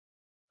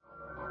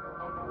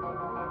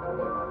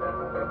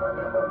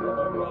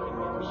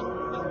musical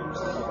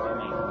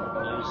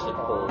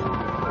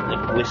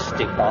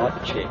linguistic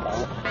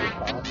objects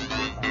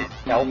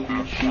help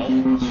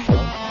machines.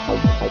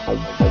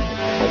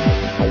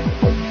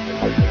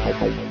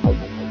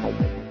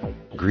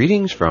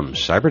 Greetings from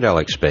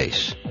Cyberdelic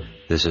Space.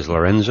 This is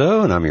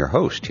Lorenzo, and I'm your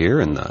host here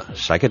in the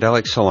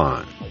Psychedelic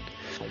Salon.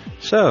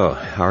 So,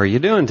 how are you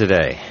doing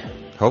today?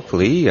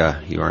 Hopefully,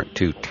 you aren't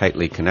too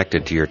tightly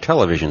connected to your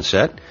television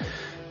set,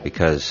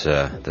 because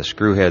the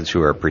screwheads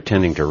who are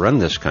pretending to run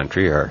this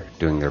country are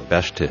doing their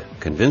best to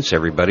convince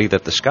everybody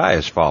that the sky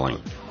is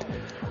falling.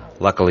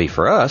 Luckily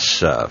for us,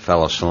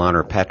 fellow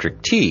saloner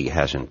Patrick T.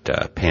 hasn't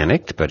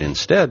panicked, but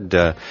instead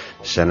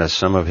sent us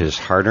some of his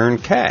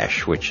hard-earned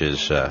cash, which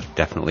is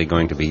definitely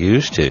going to be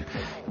used to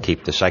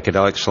keep the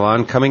Psychedelic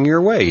Salon coming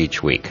your way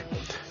each week.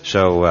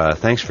 So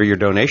thanks for your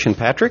donation,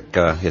 Patrick.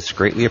 It's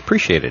greatly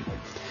appreciated.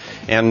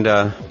 And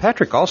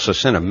Patrick also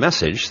sent a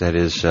message that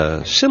is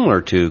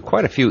similar to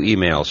quite a few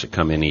emails that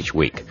come in each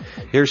week.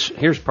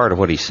 Here's part of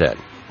what he said.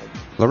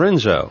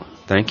 Lorenzo,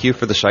 thank you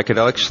for the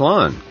Psychedelic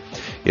Salon.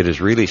 It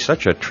is really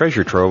such a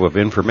treasure trove of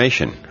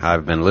information.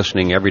 I've been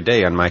listening every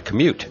day on my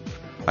commute.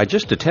 I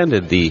just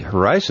attended the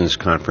Horizons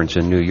Conference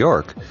in New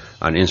York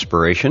on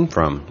inspiration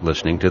from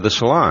listening to the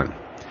Salon.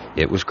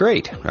 It was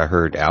great. I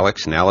heard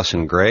Alex and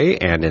Allison Gray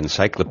and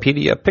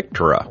Encyclopedia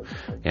Pictura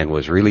and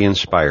was really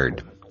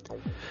inspired.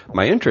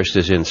 My interest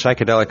is in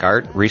psychedelic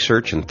art,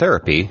 research, and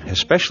therapy,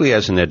 especially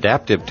as an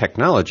adaptive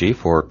technology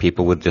for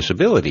people with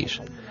disabilities.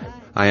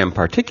 I am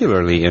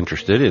particularly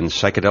interested in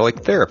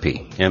psychedelic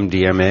therapy,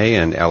 MDMA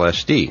and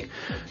LSD.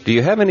 Do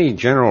you have any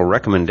general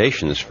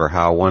recommendations for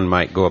how one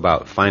might go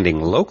about finding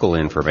local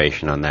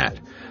information on that?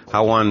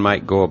 How one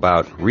might go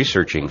about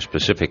researching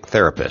specific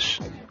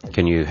therapists?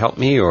 Can you help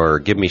me or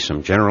give me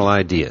some general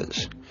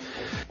ideas?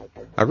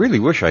 I really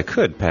wish I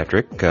could,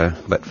 Patrick,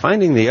 but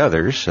finding the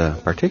others,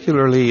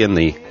 particularly in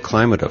the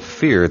climate of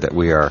fear that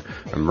we are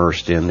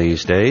immersed in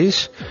these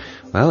days,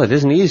 well, it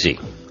isn't easy.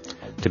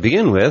 To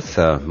begin with,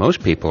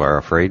 most people are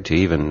afraid to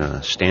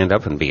even stand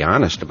up and be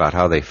honest about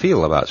how they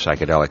feel about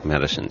psychedelic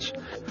medicines.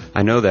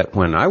 I know that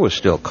when I was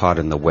still caught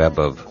in the web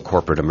of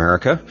corporate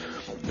America,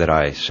 that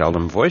I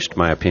seldom voiced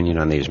my opinion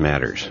on these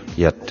matters.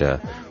 Yet,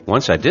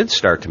 once I did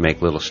start to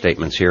make little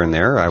statements here and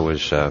there, I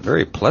was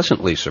very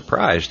pleasantly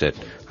surprised at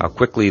how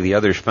quickly the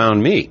others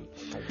found me.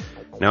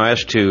 Now,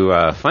 as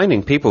to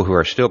finding people who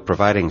are still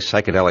providing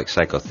psychedelic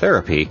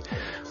psychotherapy,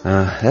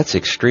 that's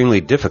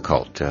extremely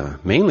difficult,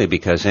 mainly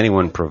because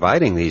anyone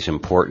providing these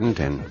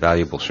important and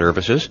valuable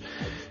services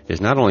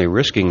is not only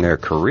risking their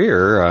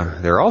career,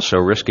 they're also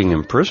risking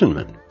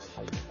imprisonment.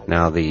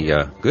 Now,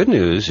 the good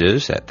news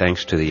is that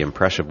thanks to the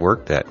impressive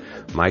work that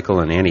Michael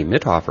and Annie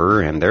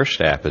Mithofer and their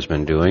staff has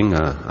been doing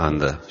on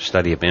the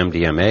study of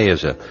MDMA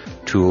as a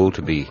tool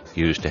to be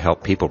used to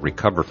help people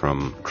recover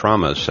from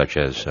traumas such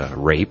as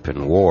rape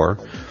and war,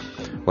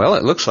 well,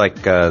 it looks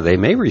like they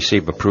may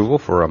receive approval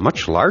for a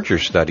much larger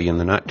study in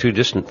the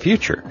not-too-distant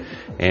future.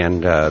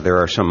 And there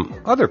are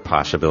some other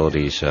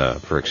possibilities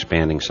for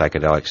expanding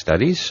psychedelic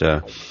studies.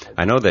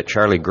 I know that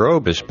Charlie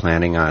Grob is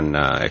planning on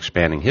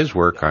expanding his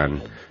work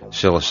on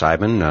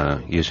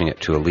psilocybin, using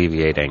it to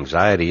alleviate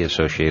anxiety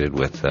associated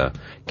with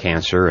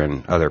cancer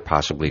and other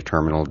possibly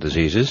terminal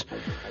diseases.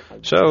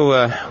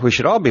 So we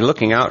should all be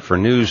looking out for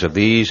news of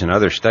these and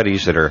other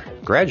studies that are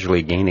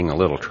gradually gaining a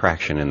little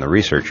traction in the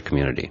research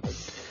community.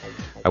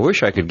 I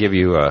wish I could give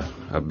you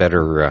a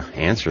better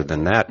answer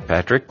than that,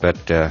 Patrick, but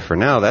for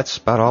now, that's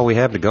about all we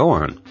have to go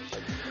on.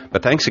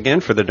 But thanks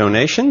again for the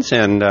donations,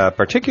 and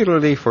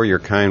particularly for your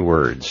kind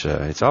words.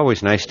 It's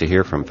always nice to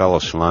hear from fellow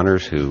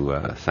saloners who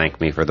thank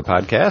me for the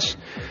podcast.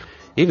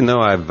 Even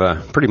though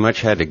I've pretty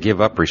much had to give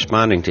up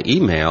responding to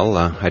email,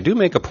 I do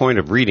make a point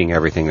of reading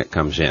everything that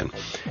comes in.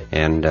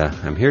 And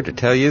I'm here to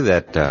tell you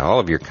that all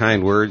of your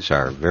kind words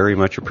are very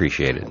much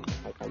appreciated.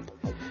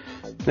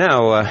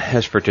 Now,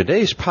 as for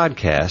today's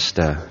podcast,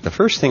 the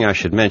first thing I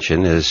should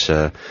mention is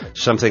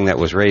something that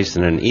was raised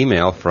in an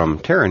email from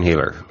Taryn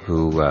Healer,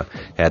 who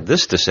had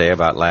this to say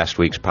about last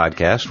week's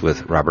podcast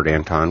with Robert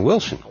Anton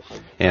Wilson.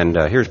 And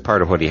here's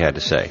part of what he had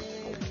to say.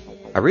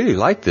 I really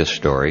liked this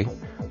story,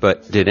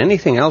 but did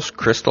anything else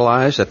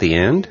crystallize at the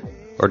end?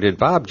 Or did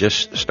Bob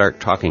just start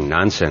talking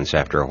nonsense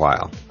after a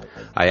while?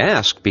 I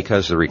asked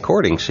because the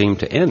recording seemed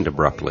to end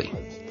abruptly.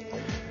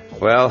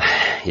 Well,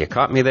 you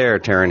caught me there,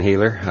 Taryn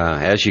Healer.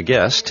 As you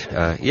guessed,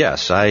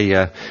 yes,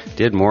 I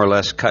did more or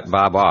less cut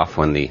Bob off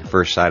when the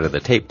first side of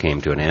the tape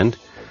came to an end.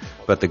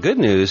 But the good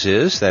news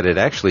is that it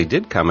actually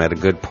did come at a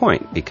good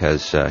point,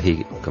 because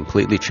he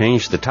completely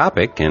changed the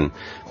topic and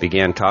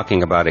began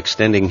talking about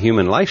extending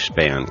human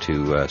lifespan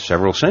to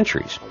several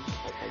centuries.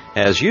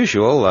 As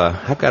usual,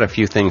 I've got a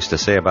few things to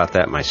say about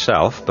that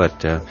myself,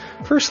 but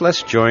first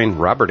let's join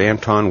Robert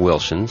Anton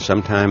Wilson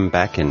sometime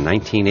back in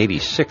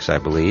 1986, I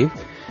believe,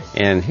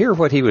 and hear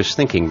what he was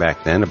thinking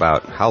back then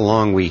about how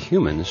long we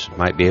humans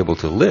might be able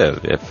to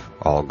live if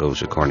all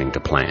goes according to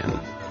plan.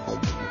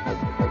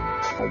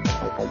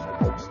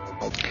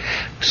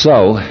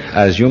 So,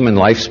 as human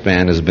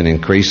lifespan has been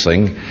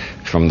increasing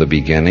from the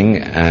beginning,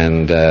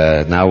 and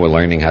now we're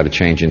learning how to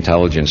change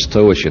intelligence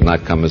too, it should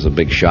not come as a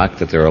big shock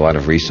that there are a lot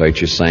of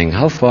researchers saying,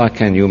 how far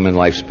can human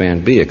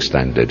lifespan be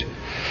extended?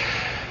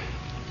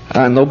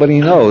 Nobody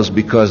knows,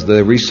 because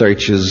the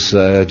research is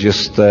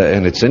just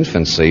in its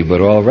infancy,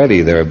 but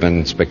already there have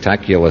been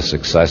spectacular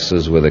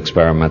successes with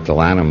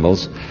experimental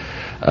animals.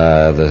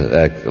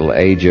 The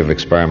age of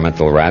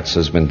experimental rats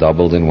has been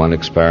doubled in one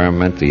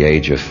experiment. The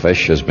age of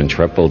fish has been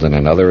tripled in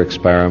another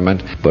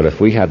experiment. But if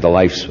we had the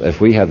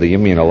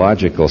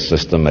immunological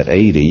system at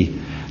 80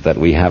 that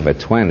we have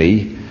at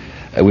 20,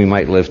 we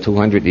might live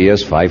 200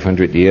 years,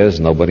 500 years,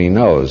 nobody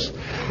knows.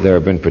 There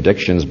have been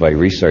predictions by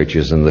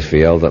researchers in the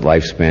field that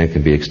lifespan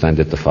can be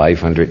extended to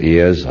 500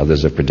 years.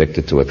 Others have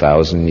predicted to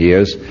 1,000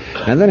 years.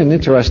 And then an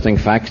interesting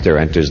factor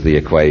enters the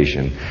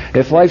equation.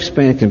 If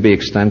lifespan can be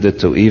extended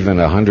to even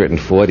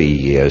 140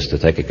 years, to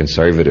take a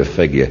conservative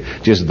figure,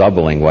 just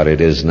doubling what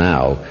it is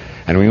now,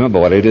 and remember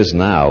what it is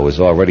now is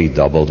already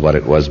doubled what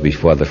it was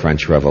before the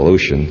French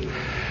Revolution.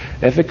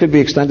 If it could be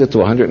extended to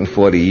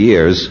 140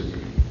 years,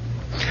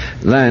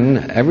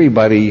 then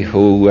everybody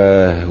who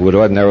would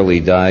ordinarily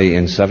die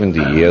in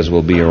 70 years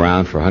will be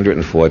around for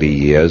 140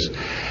 years.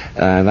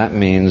 That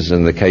means,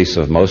 in the case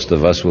of most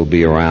of us, we'll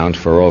be around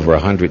for over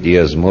 100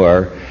 years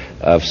more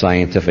of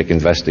scientific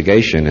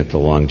investigation into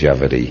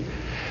longevity.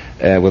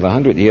 With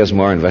 100 years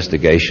more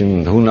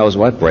investigation, who knows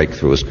what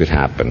breakthroughs could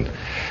happen.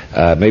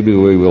 Maybe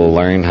we will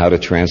learn how to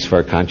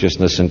transfer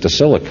consciousness into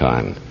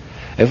silicon.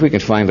 If we can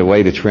find a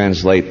way to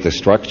translate the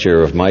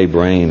structure of my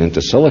brain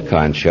into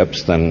silicon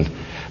chips, then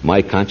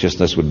my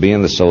consciousness would be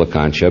in the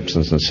silicon chips,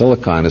 and since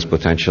silicon is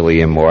potentially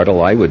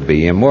immortal, I would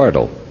be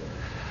immortal.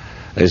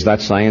 Is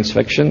that science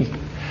fiction?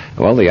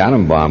 Well, the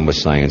atom bomb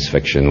was science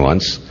fiction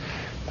once.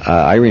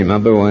 I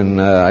remember when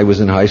I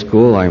was in high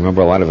school, I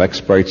remember a lot of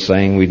experts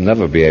saying we'd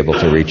never be able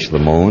to reach the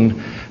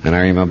moon. And I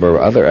remember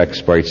other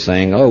experts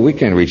saying, oh, we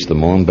can reach the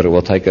moon, but it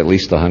will take at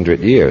least 100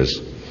 years.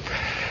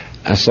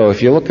 So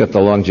if you look at the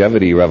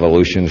longevity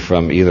revolution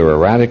from either a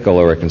radical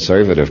or a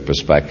conservative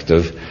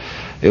perspective,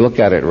 you look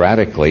at it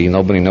radically,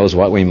 nobody knows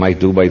what we might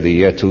do by the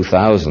year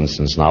 2000,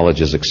 since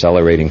knowledge is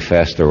accelerating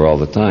faster all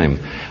the time.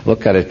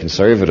 Look at it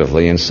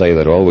conservatively and say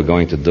that all we're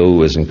going to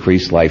do is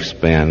increase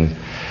lifespan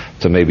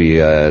to maybe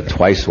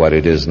twice what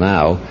it is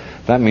now.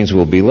 That means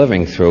we'll be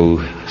living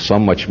through so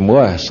much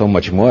more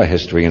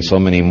history and so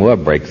many more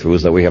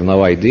breakthroughs that we have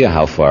no idea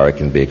how far it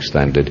can be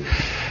extended.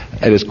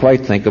 It is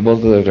quite thinkable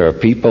that there are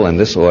people in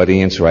this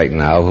audience right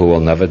now who will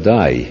never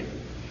die.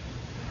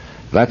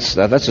 That's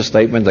a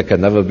statement that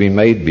could never be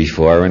made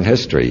before in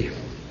history.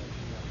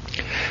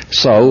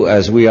 So,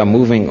 as we are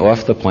moving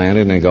off the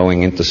planet and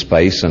going into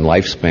space, and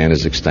lifespan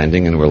is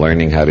extending and we're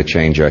learning how to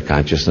change our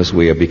consciousness,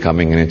 we are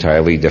becoming an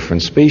entirely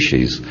different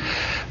species.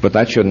 But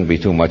that shouldn't be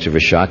too much of a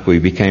shock. We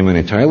became an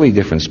entirely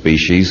different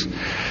species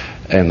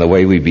in the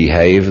way we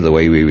behave, the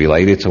way we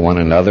related to one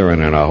another,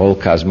 and in our whole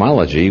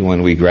cosmology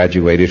when we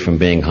graduated from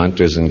being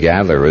hunters and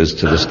gatherers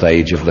to the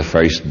stage of the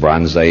first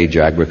Bronze Age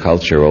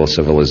agricultural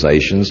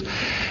civilizations.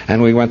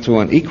 And we went through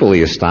an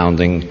equally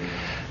astounding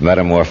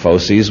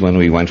metamorphoses when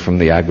we went from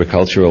the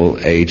agricultural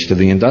age to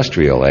the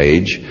industrial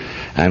age.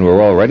 And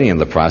we're already in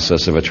the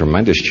process of a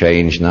tremendous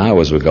change now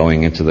as we're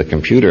going into the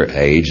computer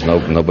age.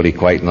 Nobody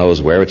quite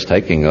knows where it's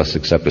taking us,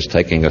 except it's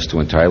taking us to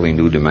entirely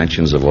new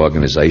dimensions of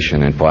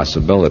organization and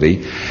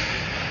possibility.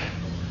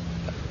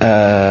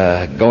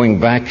 Going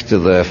back to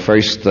the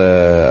first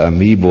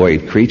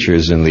amoeboid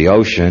creatures in the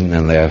ocean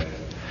and their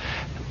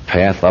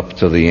path up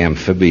to the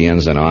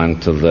amphibians and on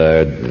to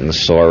the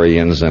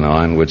saurians and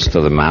onwards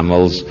to the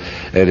mammals.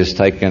 It has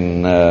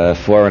taken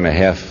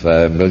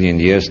 4.5 million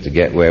years to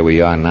get where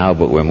we are now,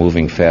 but we're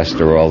moving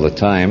faster all the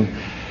time.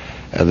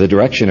 The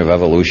direction of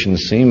evolution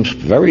seems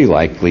very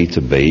likely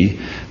to be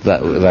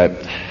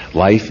that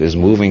life is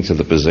moving to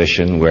the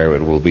position where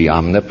it will be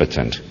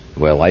omnipotent,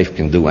 where life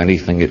can do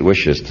anything it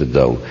wishes to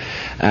do.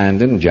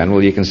 And in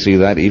general, you can see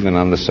that even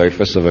on the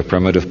surface of a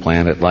primitive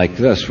planet like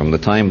this. From the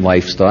time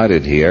life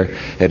started here,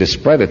 it has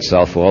spread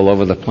itself all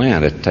over the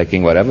planet,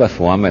 taking whatever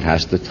form it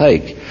has to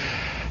take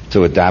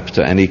to adapt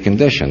to any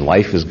condition.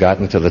 Life has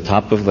gotten to the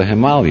top of the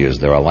Himalayas.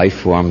 There are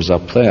life forms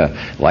up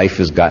there. Life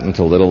has gotten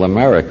to Little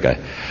America.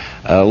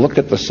 Look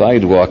at the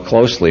sidewalk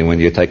closely when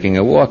you're taking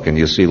a walk, and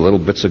you see little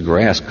bits of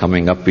grass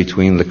coming up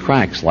between the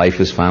cracks. Life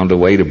has found a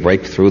way to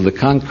break through the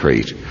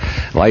concrete.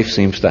 Life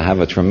seems to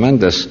have a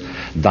tremendous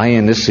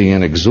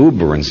Dionysian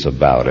exuberance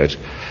about it,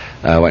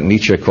 what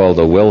Nietzsche called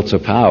a will to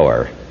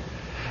power.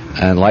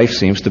 And life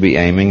seems to be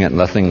aiming at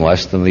nothing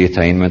less than the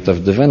attainment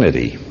of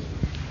divinity.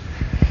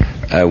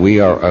 We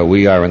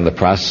are in the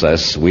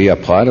process, we are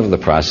part of the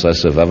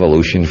process of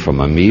evolution from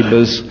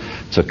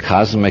amoebas to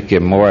cosmic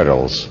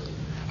immortals.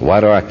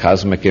 What are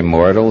cosmic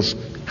immortals?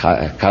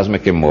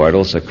 Cosmic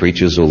immortals are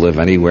creatures who live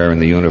anywhere in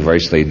the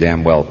universe they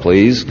damn well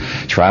please,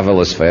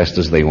 travel as fast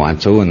as they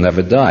want to, and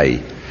never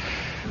die.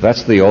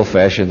 That's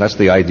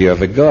the idea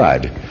of a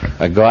god.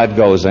 A god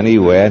goes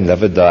anywhere,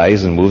 never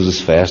dies, and moves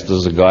as fast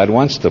as a god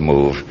wants to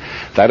move.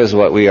 That is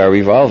what we are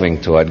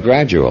evolving toward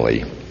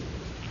gradually.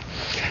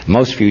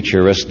 Most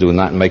futurists do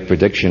not make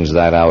predictions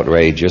that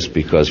outrageous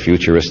because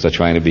futurists are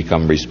trying to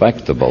become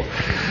respectable.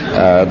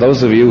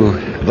 Those of you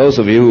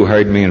who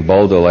heard me in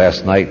Boulder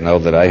last night know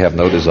that I have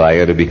no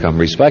desire to become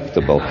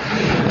respectable.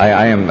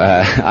 I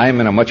am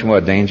in a much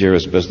more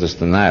dangerous business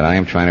than that. I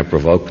am trying to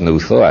provoke new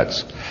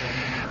thoughts.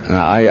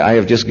 Now, I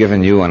have just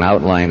given you an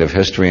outline of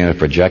history and a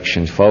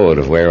projection forward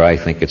of where I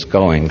think it's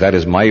going. That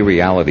is my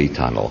reality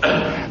tunnel.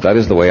 That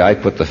is the way I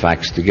put the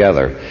facts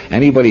together.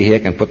 Anybody here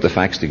can put the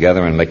facts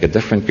together and make a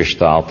different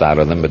gestalt out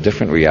of them, a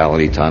different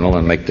reality tunnel,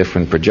 and make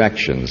different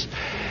projections.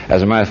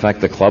 As a matter of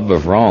fact, the Club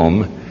of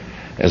Rome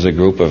is a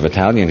group of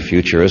Italian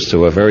futurists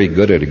who are very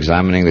good at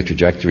examining the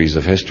trajectories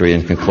of history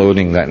and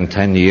concluding that in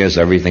 10 years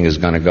everything is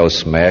going to go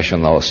smash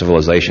and the whole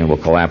civilization will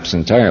collapse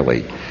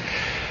entirely.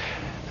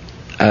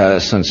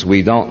 Since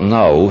we don't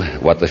know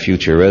what the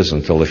future is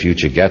until the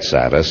future gets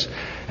at us,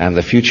 and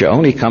the future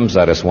only comes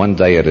at us one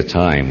day at a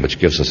time, which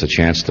gives us a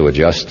chance to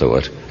adjust to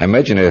it.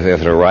 Imagine if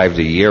it arrived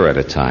a year at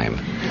a time.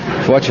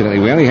 Fortunately,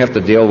 we only have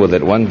to deal with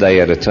it one day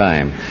at a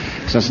time.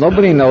 Since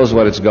nobody knows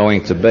what it's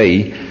going to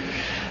be,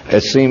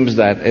 it seems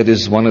that it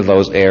is one of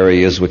those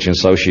areas which in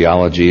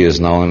sociology is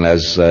known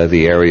as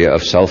the area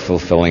of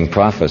self-fulfilling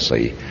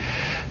prophecy.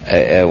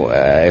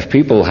 If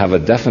people have a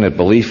definite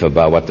belief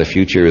about what the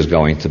future is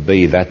going to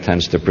be, that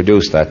tends to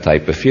produce that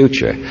type of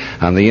future.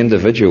 On the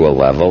individual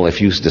level, if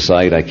you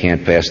decide I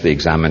can't pass the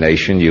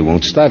examination, you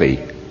won't study.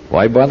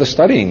 Why bother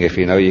studying if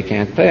you know you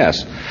can't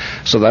pass?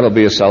 So that'll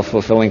be a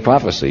self-fulfilling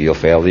prophecy. You'll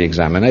fail the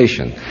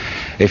examination.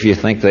 If you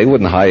think they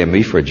wouldn't hire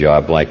me for a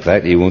job like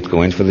that, you won't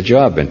go in for the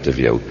job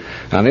interview.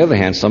 On the other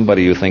hand,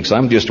 somebody who thinks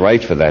I'm just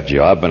right for that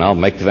job and I'll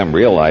make them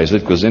realize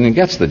it goes in and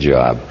gets the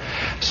job.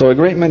 So a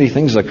great many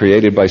things are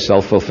created by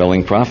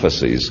self-fulfilling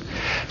prophecies.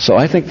 So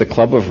I think the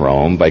Club of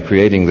Rome, by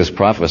creating this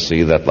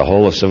prophecy that the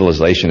whole of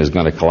civilization is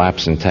going to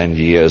collapse in 10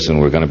 years and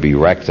we're going to be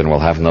wrecked and we'll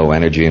have no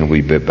energy and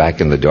we'll be back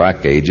in the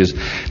Dark Ages,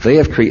 they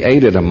have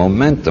created a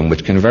momentum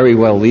which can very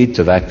well lead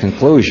to that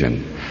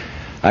conclusion.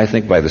 I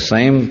think by the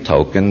same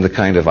token, the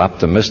kind of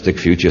optimistic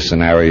future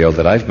scenario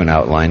that I've been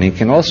outlining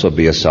can also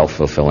be a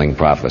self-fulfilling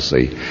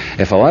prophecy.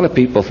 If a lot of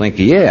people think,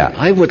 yeah,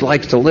 I would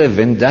like to live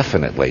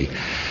indefinitely,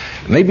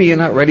 maybe you're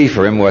not ready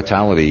for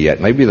immortality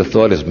yet. Maybe the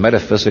thought is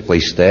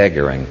metaphysically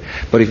staggering.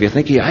 But if you're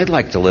thinking, I'd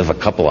like to live a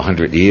couple of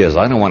 100 years,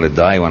 I don't want to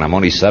die when I'm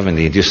only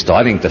 70, just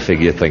starting to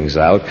figure things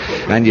out,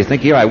 and you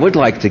think, yeah, I would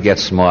like to get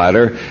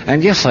smarter,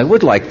 and yes, I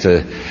would like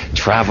to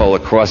travel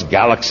across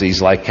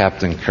galaxies like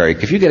Captain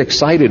Kirk. If you get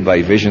excited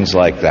by visions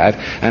like that,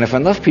 and if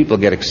enough people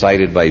get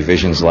excited by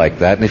visions like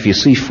that, and if you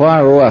see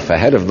far off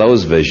ahead of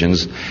those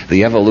visions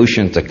the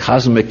evolution to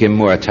cosmic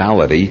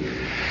immortality,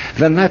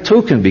 then that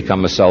too can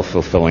become a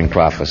self-fulfilling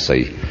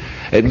prophecy.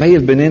 It may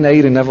have been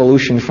innate in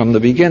evolution from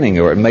the beginning,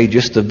 or it may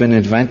just have been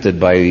invented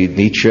by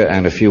Nietzsche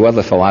and a few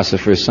other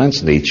philosophers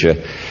since Nietzsche.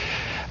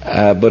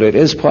 But it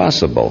is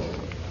possible.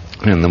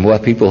 And the more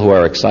people who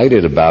are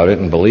excited about it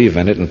and believe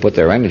in it and put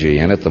their energy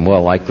in it, the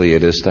more likely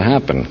it is to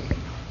happen.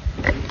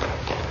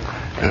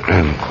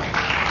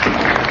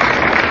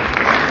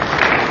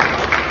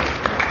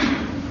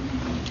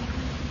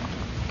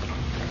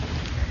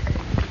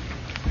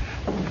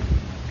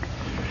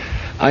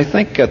 I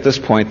think at this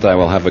point I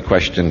will have a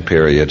question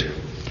period.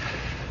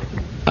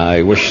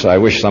 I wish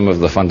some of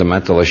the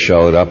fundamentalists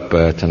showed up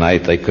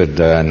tonight. They could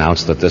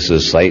announce that this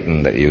is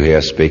Satan that you hear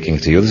speaking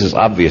to you. This is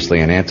obviously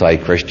an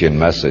anti-Christian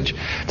message.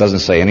 It doesn't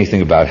say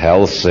anything about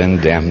hell, sin,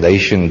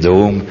 damnation,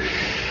 doom,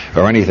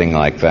 or anything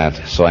like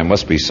that. So I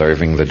must be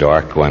serving the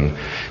dark one.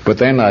 But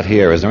they're not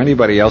here. Is there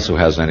anybody else who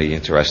has any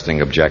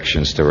interesting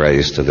objections to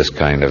raise to this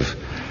kind of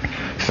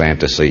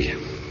fantasy?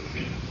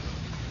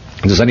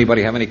 Does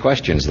anybody have any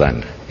questions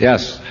then?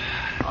 Yes? It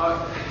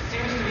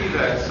seems to me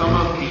that some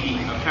of the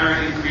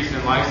apparent increase in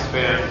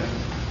lifespan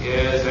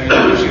is an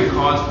evolution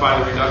caused by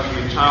the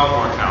reduction in child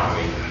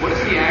mortality. What is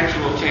the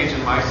actual change in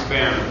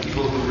lifespan of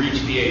people who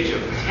reach the age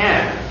of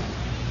 10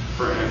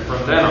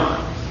 from then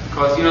on?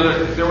 Because,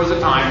 there was a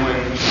time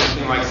when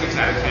something like 6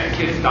 out of 10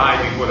 kids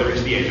died before they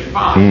reached the age of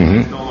 5. Mm-hmm.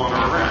 It's no longer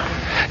around.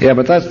 Yeah,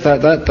 but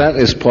that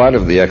is part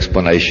of the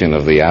explanation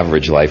of the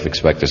average life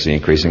expectancy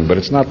increasing, but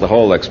it's not the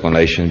whole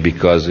explanation,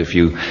 because if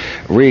you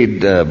read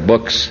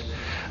books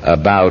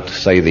about,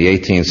 say, the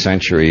 18th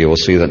century, you will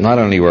see that not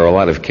only were a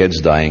lot of kids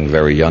dying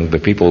very young,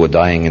 but people were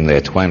dying in their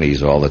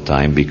 20s all the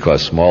time,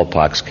 because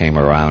smallpox came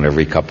around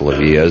every couple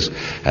of years,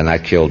 and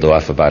that killed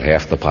off about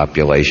half the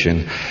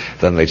population.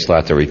 Then they'd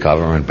start to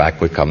recover, and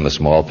back would come the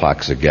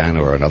smallpox again,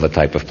 or another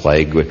type of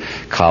plague,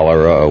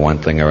 cholera or one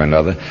thing or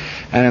another.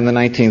 And in the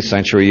 19th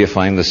century, you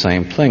find the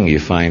same thing. You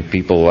find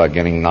people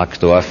getting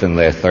knocked off in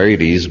their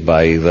 30s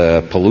by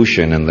the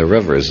pollution in the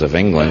rivers of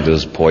England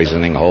is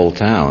poisoning whole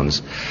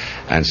towns,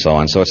 and so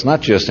on. So it's not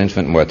just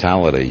infant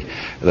mortality.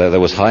 There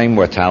was high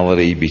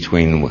mortality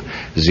between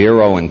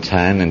 0 and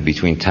 10, and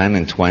between 10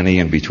 and 20,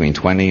 and between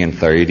 20 and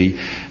 30,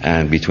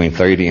 and between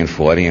 30 and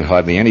 40, and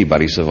hardly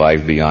anybody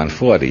survived beyond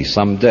 40.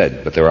 Some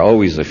did, but there are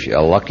always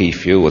a lucky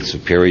few with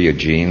superior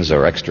genes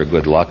or extra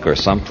good luck or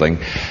something.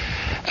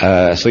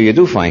 So you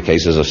do find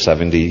cases of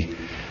 70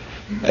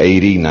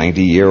 80,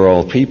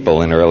 90-year-old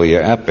people in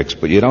earlier epochs,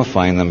 but you don't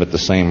find them at the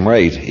same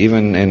rate.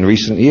 Even in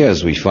recent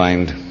years, we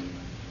find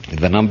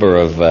the number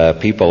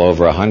of people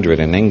over 100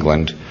 in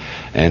England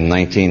in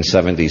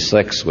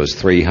 1976 was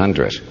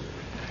 300.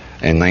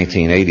 In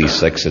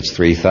 1986, it's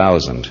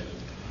 3,000.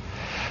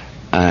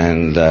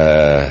 And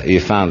you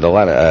found a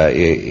lot of,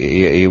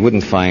 you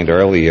wouldn't find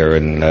earlier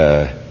in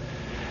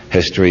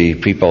history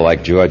people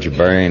like George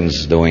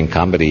Burns doing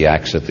comedy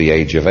acts at the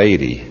age of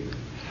 80,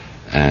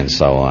 and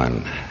so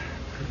on.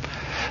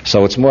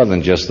 So it's more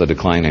than just the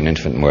decline in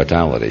infant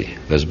mortality.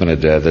 There's been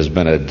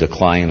a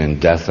decline in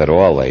death at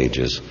all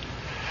ages.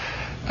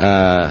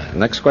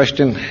 Next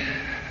question. Do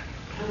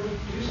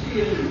you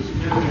see any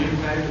significant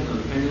impact on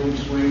the pendulum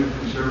swing of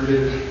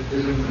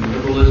conservatism and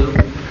liberalism?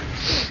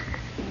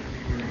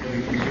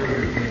 Maybe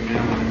conservative thing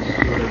now and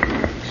sort of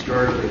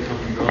historically come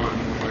and gone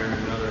one way or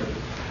another.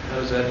 How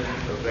does that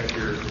affect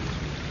your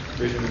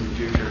vision of the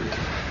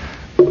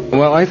future?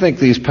 Well, I think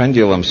these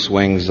pendulum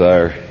swings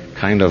are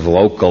kind of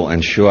local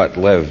and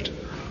short-lived.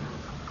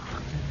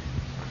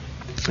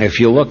 If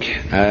you look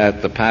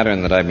at the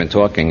pattern that I've been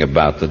talking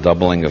about, the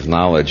doubling of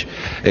knowledge,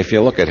 if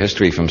you look at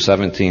history from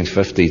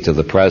 1750 to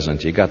the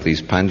present, you got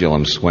these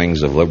pendulum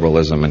swings of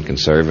liberalism and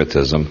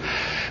conservatism,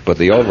 but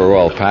the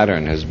overall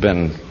pattern has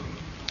been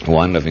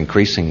one of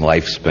increasing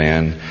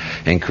lifespan,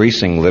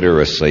 increasing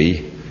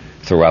literacy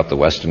throughout the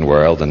Western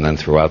world and then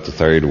throughout the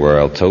Third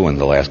World too in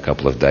the last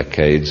couple of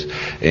decades,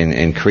 in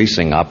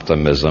increasing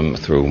optimism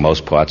through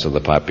most parts of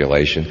the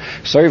population.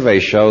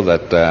 Surveys show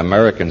that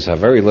Americans have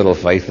very little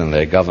faith in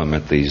their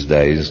government these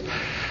days,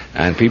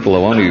 and people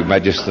who only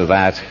register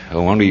that, who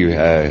only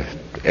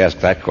ask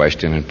that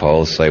question in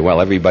polls say, well,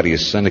 everybody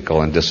is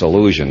cynical and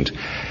disillusioned.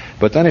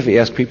 But then if you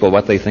ask people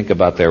what they think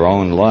about their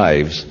own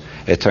lives,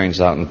 it turns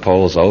out in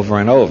polls over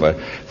and over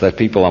that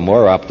people are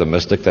more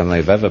optimistic than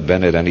they've ever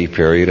been at any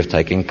period of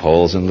taking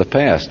polls in the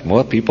past.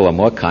 More people are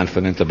more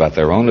confident about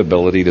their own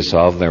ability to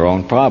solve their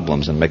own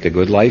problems and make a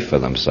good life for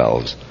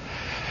themselves.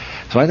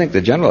 So I think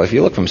if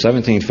you look from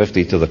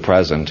 1750 to the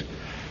present,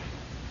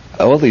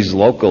 all these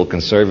local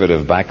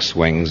conservative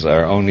backswings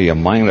are only a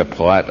minor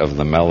part of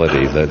the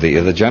melody.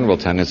 The general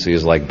tendency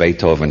is like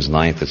Beethoven's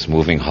Ninth. It's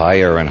moving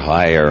higher and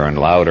higher and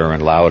louder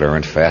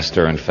and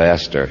faster and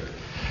faster.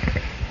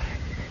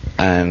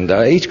 And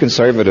each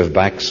conservative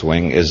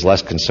backswing is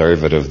less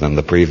conservative than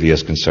the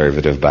previous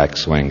conservative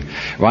backswing.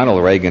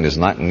 Ronald Reagan is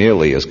not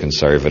nearly as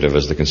conservative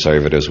as the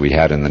conservatives we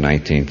had in the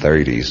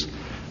 1930s.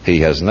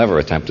 He has never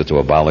attempted to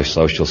abolish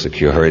Social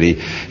Security.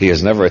 He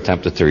has never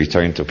attempted to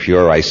return to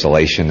pure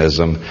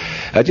isolationism.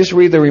 Just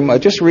read the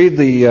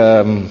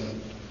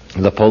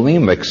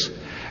polemics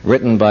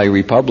written by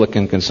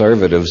Republican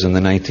conservatives in the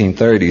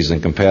 1930s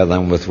and compare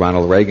them with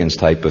Ronald Reagan's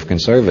type of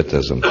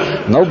conservatism.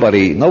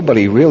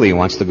 Nobody really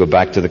wants to go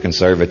back to the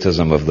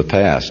conservatism of the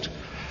past.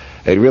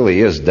 It really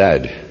is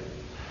dead.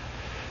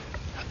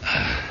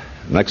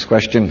 Next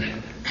question. Don't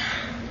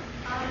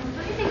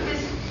you think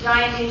this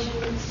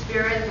Dionysian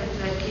spirit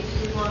that keeps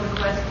people in the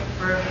quest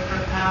for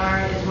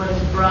power is what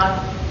has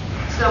brought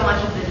so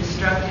much of the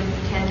destructive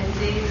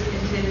tendencies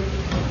into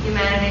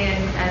humanity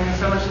and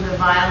so much of the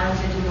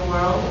violence into the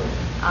world?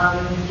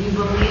 Do you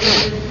believe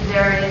that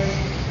there is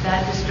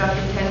that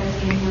destructive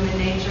tendency in human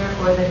nature,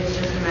 or that it's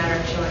just a matter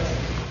of choice?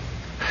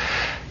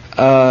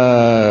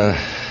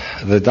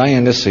 The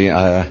Dionysian,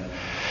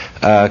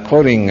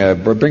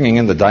 bringing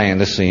in the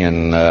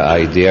Dionysian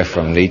idea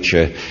from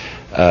Nietzsche,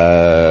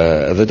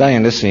 the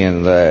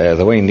Dionysian,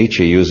 the way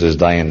Nietzsche uses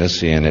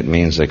Dionysian, it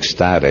means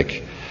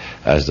ecstatic,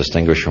 as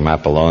distinguished from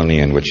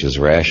Apollonian, which is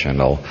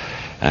rational.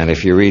 And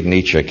if you read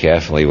Nietzsche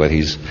carefully, what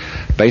he's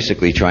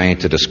basically trying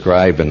to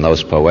describe in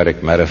those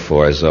poetic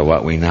metaphors are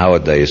what we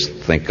nowadays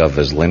think of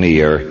as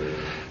linear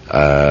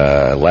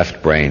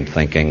left brain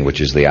thinking,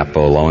 which is the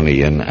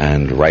Apollonian,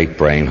 and right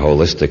brain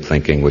holistic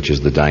thinking, which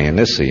is the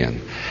Dionysian.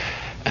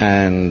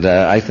 And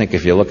I think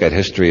if you look at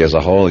history as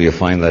a whole, you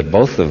find that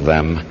both of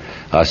them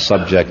are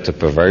subject to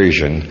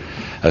perversion,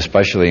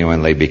 especially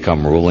when they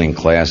become ruling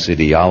class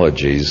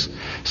ideologies.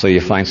 So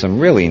you find some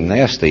really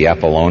nasty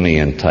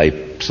Apollonian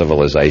type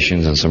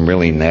civilizations and some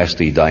really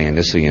nasty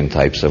Dionysian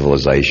type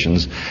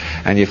civilizations,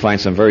 and you find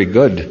some very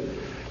good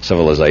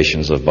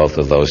civilizations of both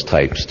of those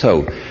types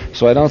too.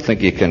 So I don't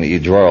think you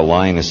draw a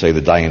line and say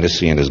the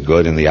Dionysian is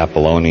good and the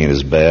Apollonian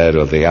is bad,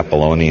 or the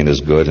Apollonian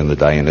is good and the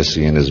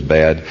Dionysian is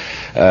bad.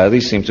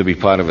 These seem to be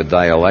part of a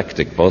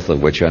dialectic, both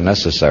of which are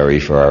necessary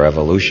for our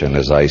evolution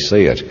as I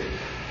see it.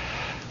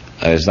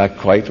 Is that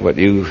quite what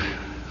you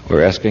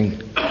were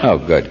asking? Oh,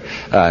 good.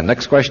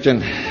 Next question.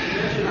 You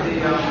mentioned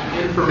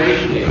the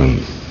information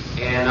age,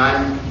 and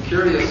I'm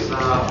curious,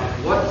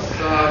 what's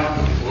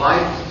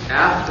life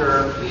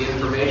after the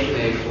information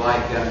age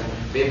like? And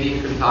maybe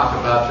you can talk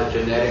about the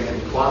genetic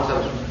and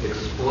quantum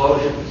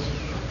explosions.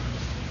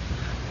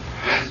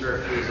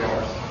 Research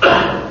results.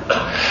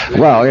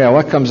 Well, yeah,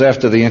 what comes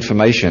after the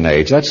information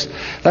age? That's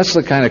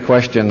the kind of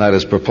question that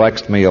has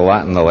perplexed me a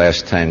lot in the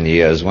last 10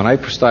 years. When I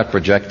start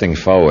projecting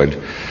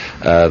forward,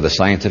 the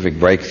scientific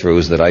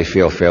breakthroughs that I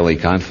feel fairly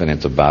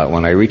confident about.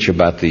 When I reach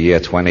about the year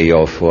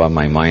 2004,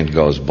 my mind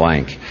goes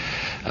blank.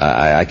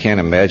 I can't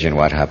imagine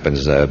what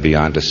happens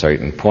beyond a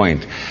certain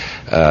point.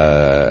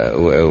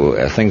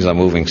 Things are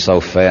moving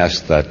so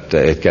fast that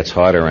it gets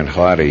harder and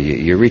harder.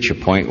 You reach a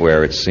point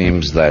where it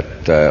seems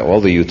that all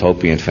the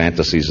utopian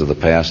fantasies of the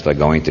past are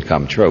going to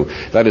come true.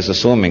 That is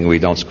assuming we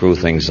don't screw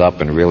things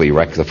up and really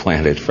wreck the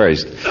planet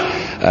first.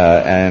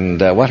 And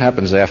what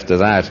happens after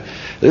that?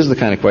 This is the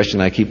kind of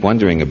question I keep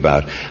wondering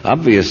about.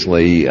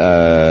 Obviously,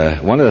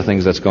 one of the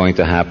things that's going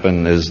to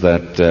happen is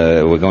that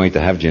we're going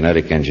to have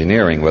genetic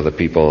engineering,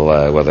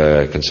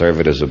 whether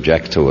conservatives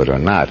object to it or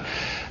not.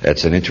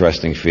 It's an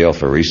interesting field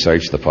for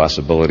research. The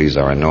possibilities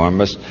are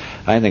enormous.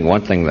 I think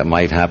one thing that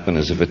might happen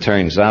is if it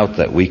turns out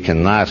that we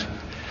cannot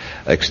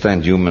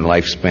extend human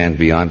lifespan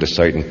beyond a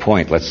certain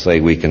point, let's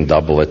say we can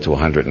double it to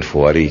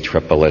 140,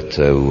 triple it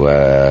to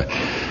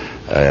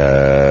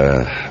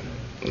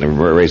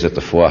raise it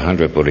to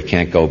 400, but it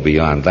can't go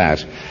beyond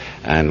that.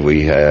 And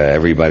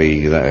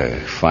everybody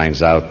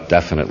finds out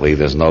definitely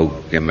there's no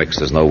gimmicks,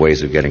 there's no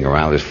ways of getting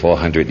around it.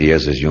 400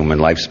 years is human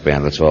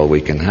lifespan. That's all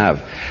we can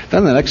have.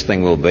 Then the next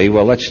thing will be,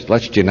 well,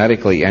 let's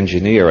genetically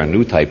engineer a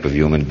new type of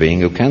human being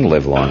who can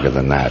live longer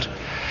than that.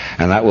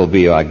 And that will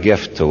be our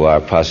gift to our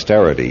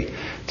posterity,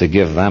 to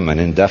give them an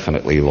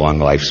indefinitely long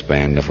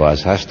lifespan if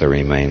ours has to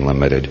remain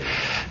limited.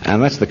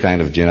 And that's the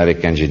kind of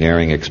genetic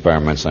engineering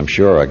experiments I'm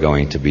sure are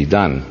going to be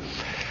done.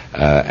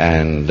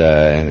 And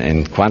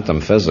in quantum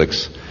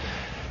physics,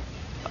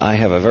 I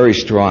have a very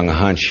strong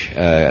hunch,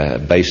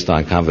 based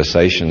on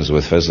conversations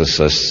with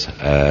physicists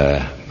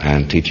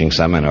and teaching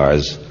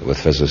seminars with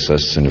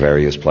physicists in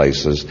various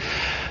places.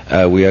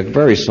 We are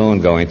very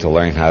soon going to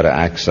learn how to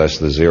access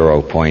the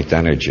zero-point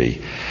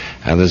energy.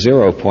 And the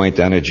zero-point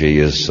energy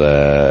is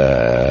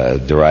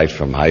derived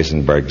from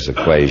Heisenberg's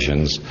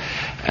equations.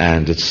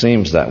 And it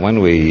seems that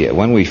when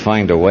we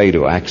find a way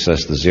to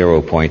access the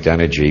zero-point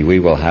energy, we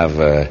will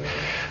have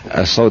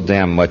so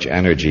damn much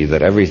energy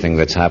that everything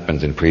that's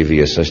happened in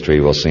previous history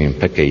will seem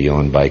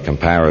picayune by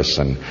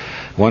comparison.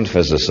 One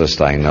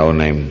physicist I know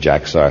named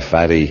Jack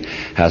Sarfati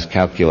has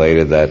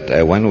calculated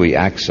that when we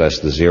access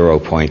the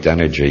zero-point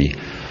energy,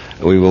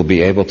 we will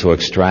be able to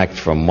extract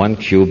from 1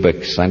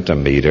 cubic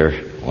centimeter,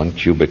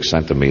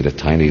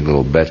 tiny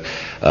little bit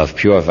of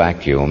pure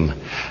vacuum,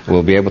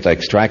 we'll be able to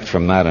extract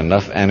from that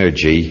enough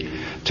energy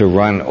to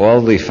run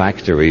all the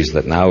factories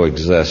that now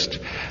exist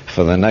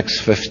for the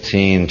next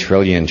 15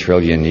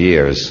 trillion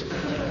years.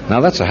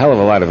 Now that's a hell of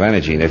a lot of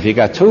energy. And if you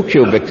got 2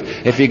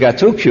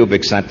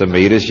 cubic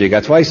centimeters, you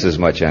got twice as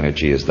much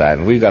energy as that.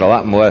 And we've got a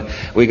lot more.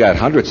 We got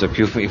millions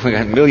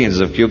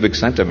of cubic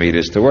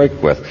centimeters to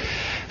work with.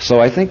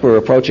 So I think we're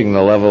approaching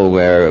the level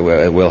where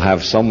we'll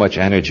have so much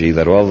energy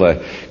that all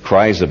the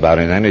cries about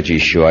an energy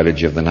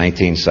shortage of the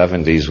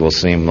 1970s will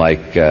seem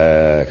like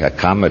a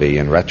comedy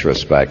in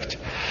retrospect.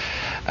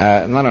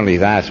 Not only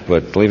that,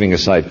 but leaving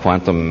aside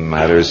quantum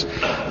matters,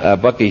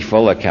 Bucky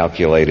Fuller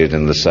calculated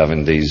in the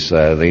 70s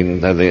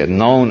the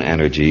known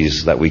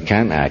energies that we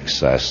can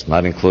access,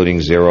 not including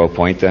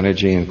zero-point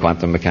energy and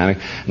quantum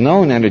mechanics,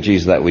 known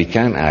energies that we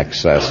can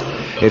access.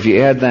 If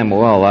you add them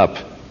all up,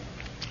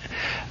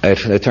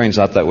 it turns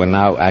out that we're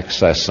now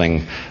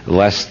accessing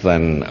less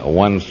than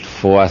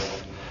 1/4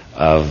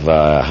 of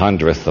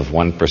hundredth of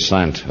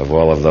 1% of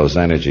all of those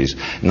energies.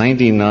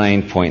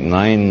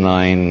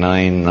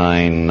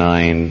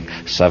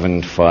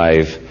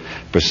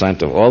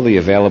 99.9999975% of all the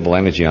available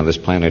energy on this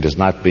planet is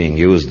not being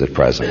used at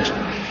present.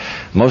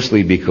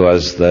 Mostly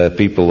because the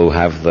people who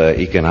have the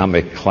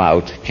economic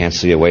clout can't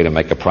see a way to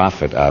make a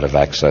profit out of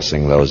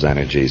accessing those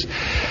energies.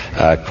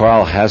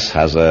 Carl Hess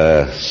has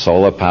a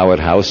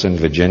solar-powered house in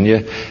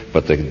Virginia,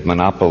 but the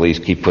monopolies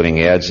keep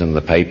putting ads in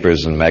the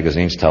papers and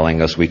magazines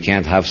telling us we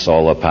can't have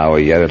solar power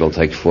yet. It'll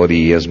take 40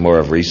 years more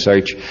of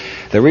research.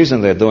 The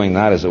reason they're doing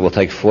that is it will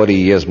take 40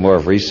 years more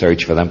of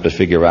research for them to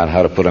figure out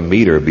how to put a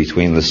meter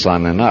between the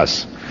sun and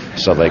us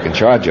so they can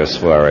charge us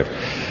for it.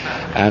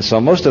 And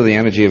so most of the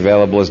energy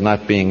available is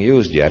not being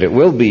used yet. It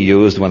will be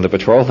used when the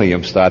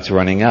petroleum starts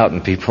running out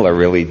and people are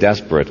really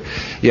desperate.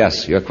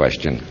 Yes, your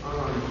question.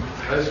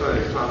 I just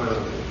wanted to comment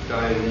on the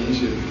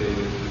Dionysian thing.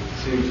 It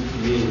seems to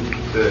me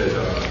that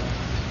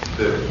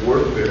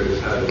warfare has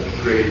had a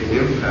great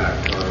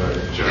impact on our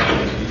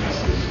giant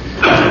Jesus.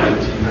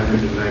 1900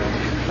 and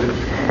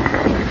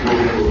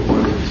 1950. World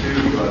War I and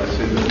II brought us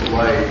into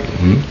flight,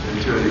 and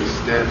to an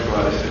extent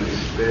brought us into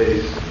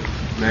space,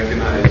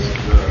 mechanized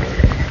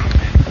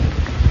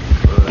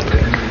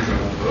engines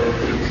on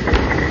boats,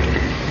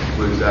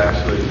 was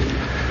actually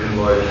in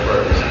large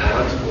part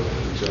responsible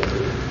for the jump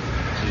of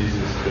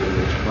Jesus,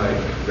 which might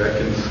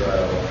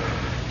reconcile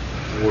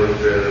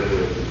warfare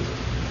with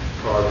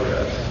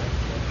progress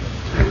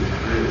to a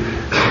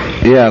degree.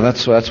 Yeah,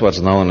 that's what's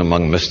known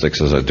among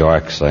mystics as a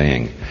dark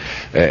saying.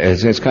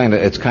 It's kind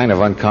of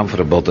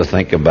uncomfortable to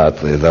think about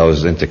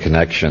those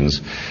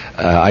interconnections.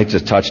 I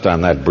just touched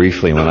on that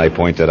briefly when I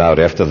pointed out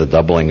after the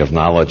doubling of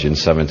knowledge in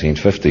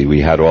 1750,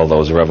 we had all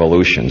those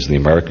revolutions, the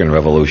American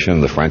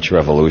Revolution, the French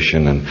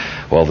Revolution, and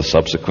all the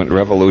subsequent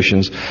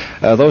revolutions.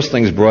 Those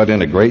things brought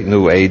in a great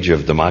new age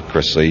of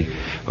democracy,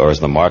 or as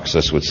the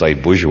Marxists would say,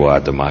 bourgeois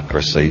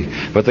democracy.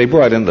 But they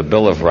brought in the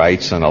Bill of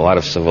Rights and a lot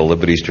of civil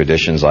liberties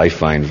traditions I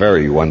find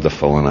very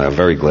wonderful, and I'm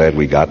very glad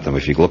we got them.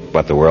 If you look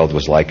what the world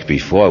was like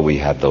before we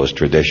had those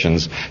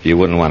traditions, you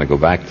wouldn't want to go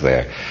back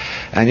there.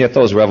 And yet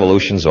those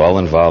revolutions all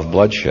involve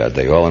bloodshed.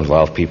 They all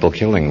involve people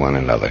killing one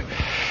another.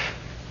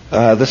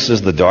 This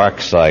is the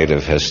dark side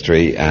of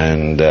history,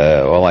 and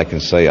all I can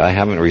say, I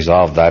haven't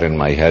resolved that in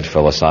my head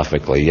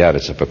philosophically yet.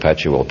 It's a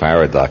perpetual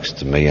paradox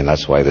to me, and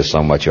that's why there's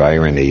so much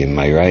irony in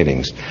my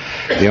writings.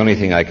 The only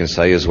thing I can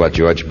say is what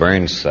George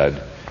Burns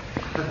said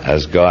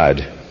as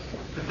God.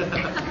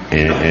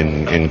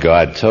 In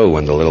God 2,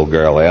 when the little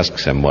girl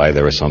asks him why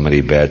there are so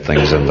many bad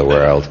things in the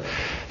world,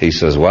 he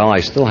says, well,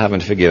 I still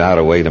haven't figured out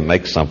a way to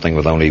make something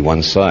with only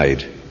one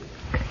side.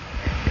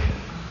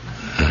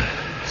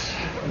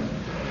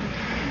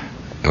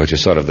 Which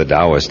is sort of the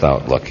Taoist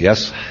outlook.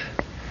 Yes? I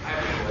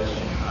have a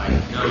question. I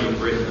know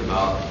you've written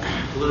about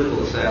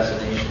political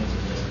assassinations in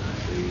this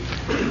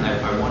country.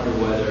 I wonder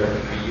whether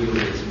for you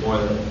it's more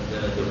than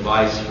a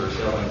device for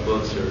selling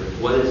books, or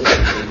what is the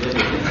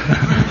significance?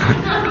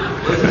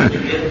 What is the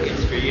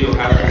significance for you?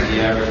 How does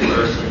the average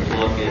person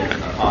look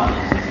upon it?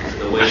 Is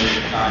the waste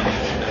of time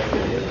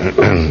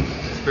and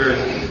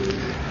conspiracy?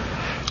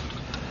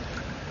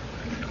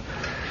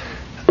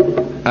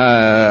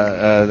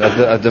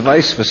 A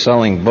device for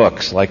selling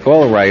books. Like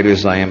all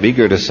writers, I am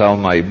eager to sell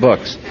my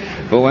books.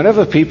 But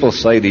whenever people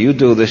say, do you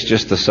do this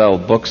just to sell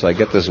books, I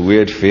get this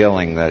weird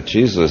feeling that,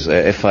 Jesus,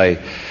 if I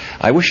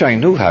wish I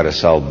knew how to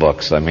sell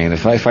books. I mean,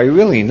 if I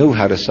really knew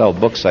how to sell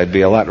books, I'd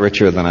be a lot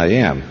richer than I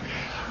am.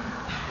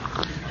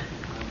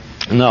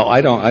 No,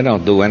 I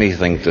don't do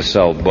anything to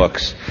sell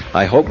books.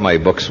 I hope my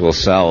books will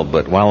sell,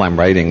 but while I'm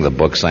writing the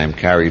books, I am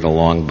carried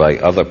along by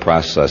other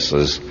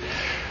processes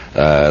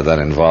that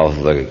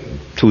involve the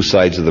two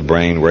sides of the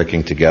brain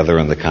working together,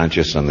 in the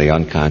conscious and the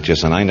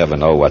unconscious, and I never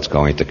know what's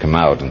going to come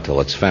out until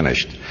it's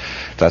finished.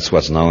 That's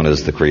what's known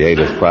as the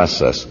creative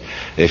process.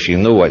 If you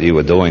knew what you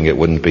were doing, it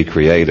wouldn't be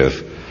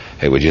creative.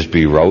 It would just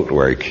be rote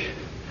work.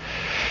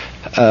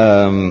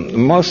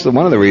 One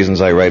of the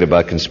reasons I write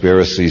about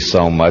conspiracy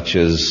so much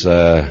is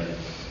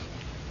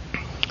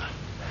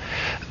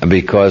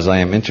because I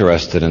am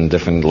interested in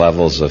different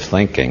levels of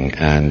thinking,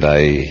 and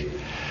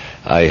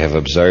I have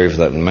observed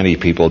that many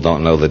people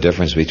don't know the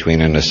difference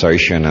between an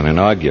assertion and an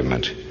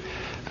argument.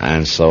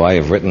 And so I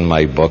have written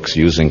my books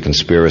using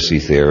conspiracy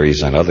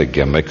theories and other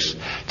gimmicks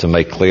to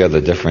make clear the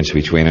difference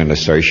between an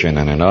assertion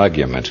and an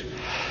argument.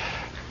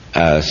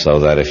 So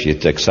that if you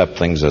accept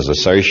things as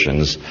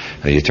assertions,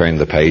 you turn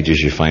the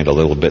pages, you find a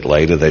little bit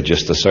later they're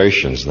just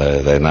assertions.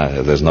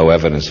 There's no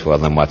evidence for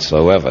them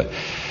whatsoever.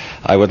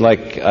 I would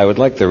like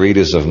the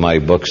readers of my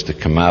books to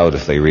come out,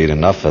 if they read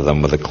enough of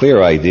them, with a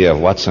clear idea of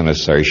what's an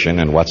assertion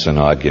and what's an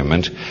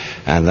argument.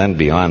 And then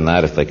beyond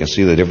that, if they can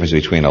see the difference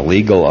between a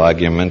legal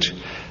argument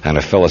and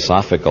a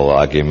philosophical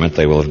argument,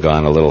 they will have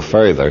gone a little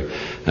further.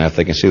 And if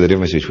they can see the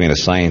difference between a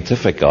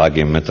scientific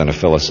argument and a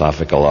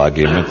philosophical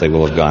argument, they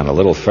will have gone a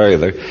little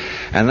further.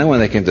 And then when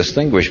they can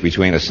distinguish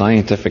between a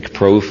scientific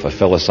proof, a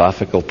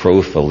philosophical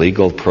proof, a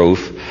legal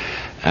proof,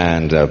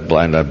 and a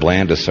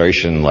bland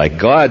assertion like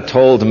 "God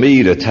told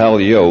me to tell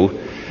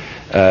you,"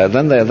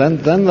 then they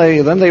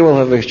will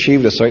have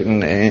achieved a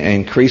certain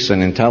increase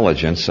in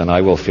intelligence, and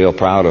I will feel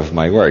proud of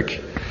my work.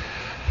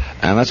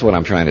 And that's what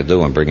I'm trying to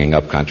do in bringing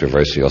up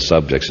controversial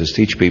subjects: is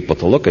teach people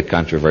to look at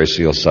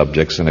controversial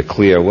subjects in a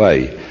clear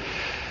way.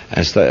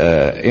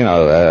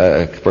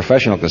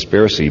 Professional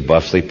conspiracy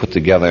buffs, they put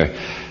together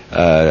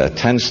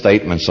 10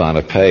 statements on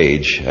a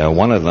page.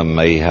 One of them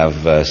may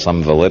have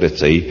some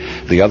validity.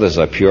 The others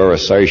are pure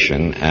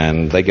assertion,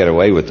 and they get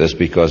away with this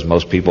because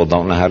most people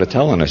don't know how to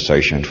tell an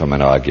assertion from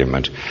an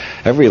argument.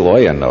 Every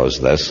lawyer knows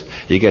this.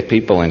 You get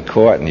people in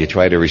court and you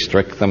try to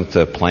restrict them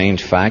to plain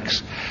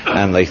facts,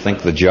 and they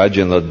think the judge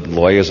and the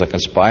lawyers are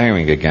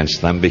conspiring against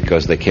them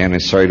because they can't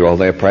insert all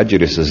their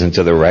prejudices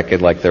into the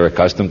record like they're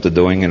accustomed to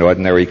doing in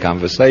ordinary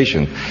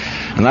conversation.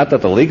 And not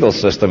that the legal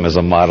system is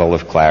a model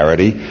of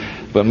clarity,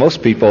 but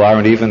most people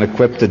aren't even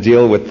equipped to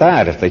deal with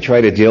that. If they try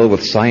to deal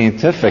with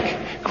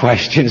scientific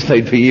questions,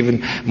 they'd be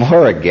even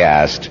more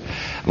aghast.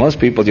 Most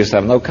people just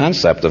have no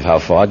concept of how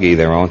foggy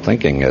their own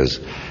thinking is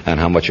and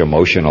how much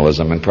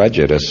emotionalism and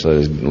prejudice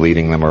is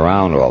leading them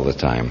around all the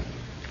time.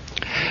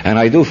 And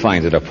I do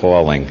find it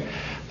appalling.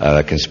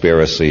 A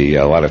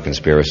lot of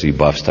conspiracy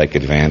buffs take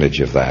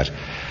advantage of that.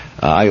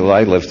 I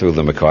lived through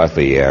the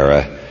McCarthy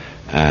era,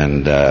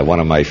 and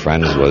one of my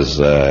friends was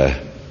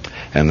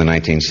in the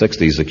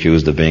 1960s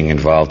accused of being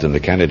involved in the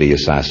Kennedy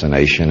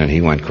assassination, and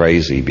he went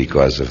crazy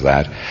because of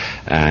that.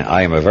 And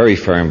I am a very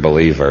firm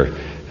believer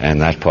in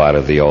that part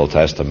of the Old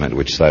Testament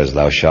which says,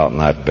 "Thou shalt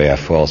not bear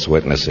false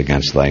witness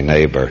against thy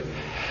neighbor."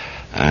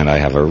 And I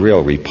have a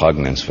real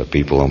repugnance for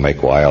people who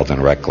make wild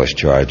and reckless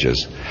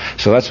charges.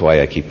 So that's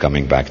why I keep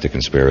coming back to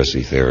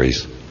conspiracy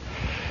theories.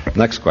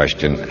 Next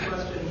question.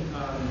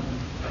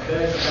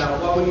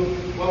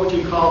 What would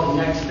you call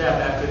the next step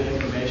after the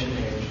information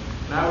age?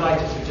 And I would like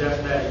to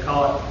suggest that you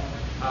call it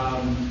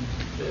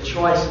the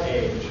choice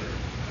age,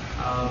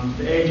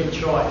 the age of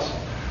choice,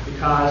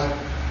 because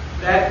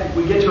that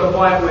we get to a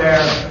point where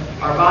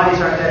our bodies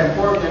aren't that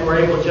important and we're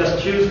able to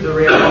just choose the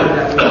reality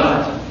that we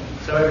want.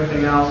 So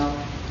everything else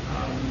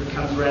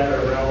becomes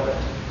rather irrelevant.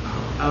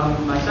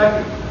 The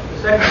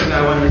second thing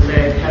I wanted to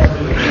say has to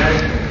do with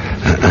medicine.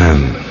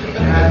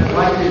 And I'd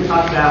like you to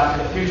talk about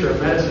the future of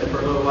medicine for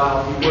a little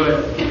while, if you would,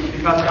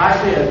 because I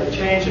see a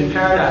change in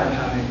paradigm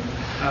coming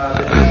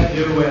that has to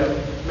do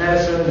with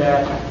medicine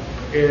that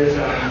is,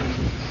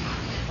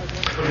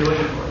 what are you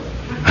looking for?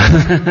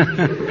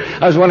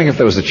 I was wondering if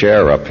there was a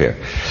chair up here.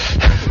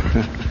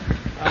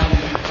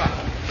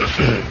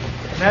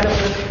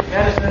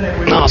 Medicine that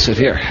we... I'll sit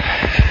here.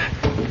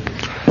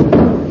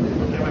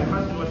 My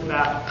question was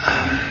about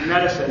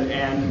medicine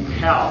and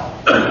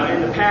health.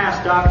 In the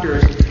past,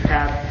 doctors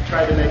have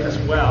tried to make us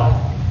well,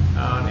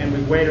 and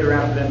we've waited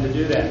around for them to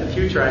do that. In the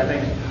future, I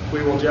think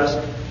we will just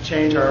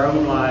change our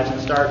own lives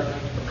and start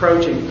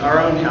approaching our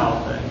own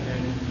health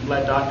and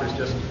let doctors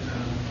just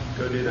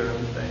go do their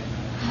own thing.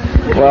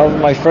 Well,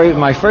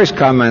 my first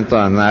comment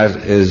on that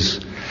is,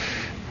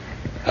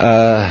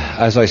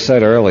 as I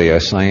said earlier,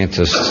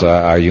 scientists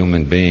are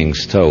human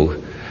beings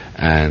too.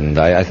 And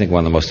I think one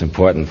of the most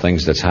important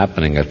things that's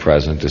happening at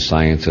present is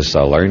scientists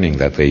are learning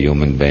that they're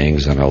human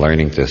beings and are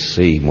learning to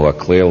see more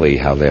clearly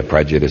how their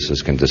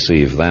prejudices can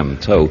deceive them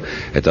too.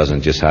 It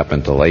doesn't just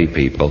happen to lay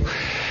people.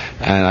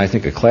 And I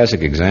think a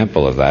classic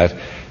example of that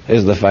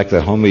is the fact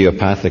that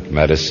homeopathic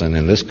medicine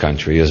in this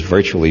country has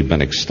virtually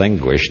been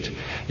extinguished.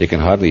 You can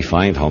hardly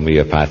find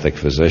homeopathic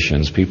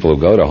physicians. People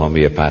who go to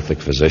homeopathic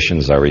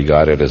physicians are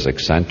regarded as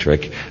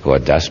eccentric or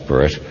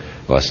desperate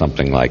or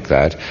something like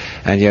that.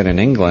 And yet in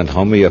England,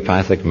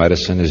 homeopathic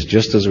medicine is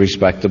just as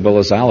respectable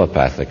as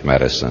allopathic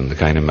medicine, the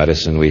kind of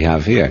medicine we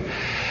have here.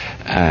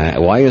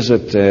 Why is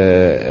it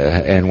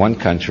in one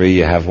country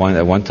you have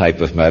one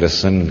type of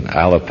medicine,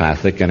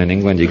 allopathic, and in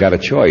England you got a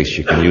choice.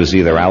 You can use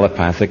either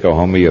allopathic or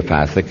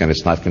homeopathic, and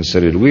it's not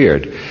considered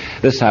weird.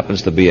 This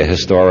happens to be a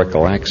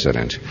historical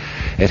accident.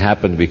 It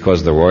happened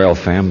because the royal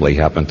family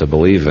happened to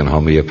believe in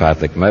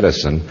homeopathic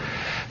medicine,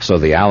 so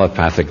the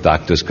allopathic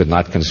doctors could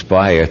not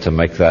conspire to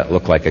make that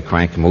look like a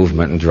crank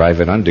movement and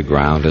drive it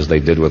underground as they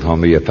did with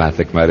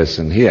homeopathic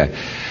medicine here.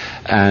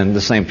 And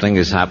the same thing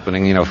is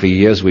happening. For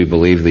years we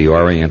believed the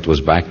Orient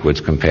was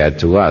backwards compared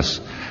to us,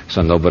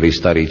 so nobody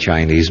studied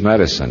Chinese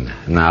medicine.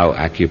 Now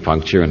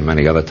acupuncture and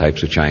many other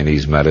types of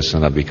Chinese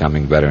medicine are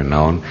becoming better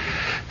known.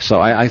 So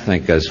I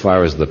think as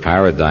far as the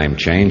paradigm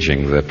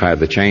changing,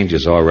 the change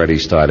has already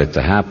started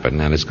to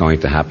happen, and it's going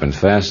to happen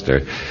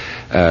faster.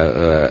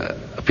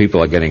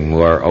 People are getting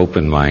more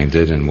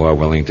open-minded and more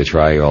willing to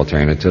try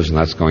alternatives, and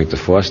that's going to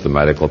force the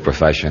medical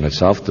profession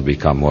itself to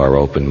become more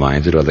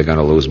open-minded, or they're going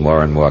to lose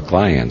more and more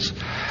clients.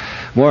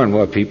 More and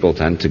more people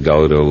tend to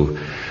go to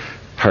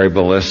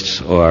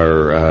herbalists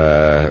or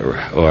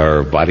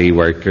body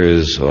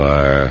workers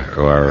or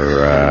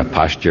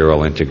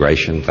postural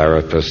integration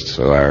therapists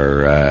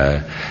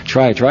or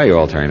try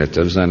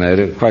alternatives, and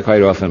it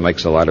quite often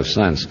makes a lot of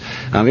sense.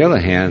 On the other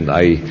hand,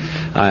 I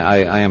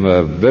am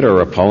a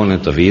bitter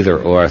opponent of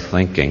either-or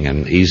thinking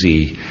and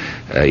easy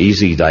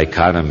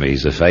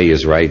dichotomies. If A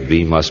is right,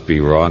 B must be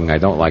wrong. I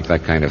don't like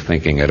that kind of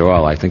thinking at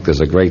all. I think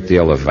there's a great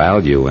deal of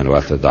value in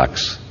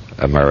orthodox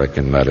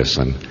American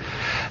medicine.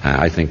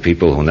 I think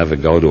people who never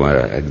go to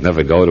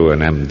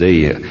an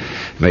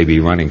MD may be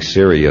running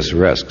serious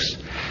risks.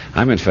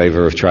 I'm in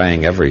favor of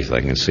trying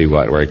everything and see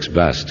what works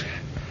best.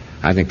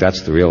 I think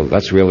that's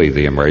really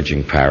the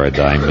emerging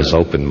paradigm, is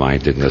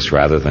open-mindedness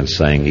rather than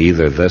saying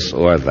either this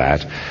or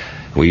that.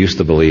 We used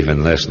to believe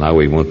in this, now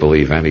we won't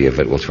believe any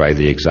of it. We'll try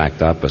the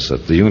exact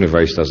opposite. The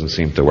universe doesn't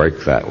seem to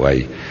work that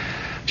way.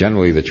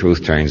 Generally, the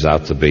truth turns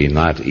out to be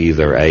not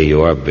either A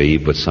or B,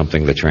 but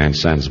something that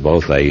transcends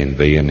both A and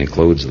B and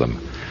includes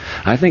them.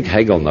 I think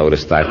Hegel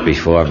noticed that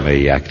before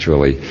me,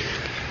 actually.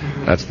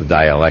 That's the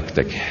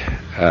dialectic.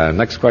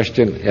 Next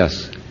question?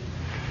 Yes.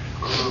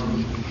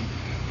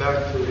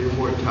 Back to the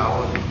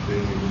immortality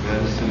thing in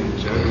medicine in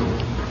general.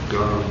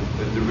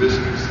 At the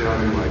risk of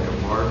sounding like a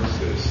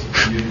Marxist,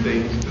 do you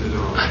think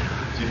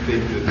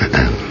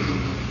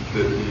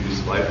that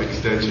these life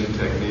extension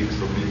techniques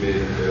will be made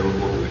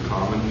available to the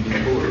common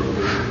people, or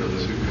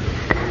those who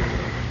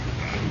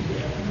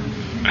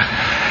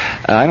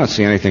I don't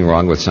see anything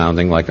wrong with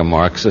sounding like a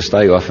Marxist.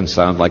 I often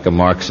sound like a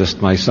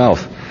Marxist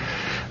myself.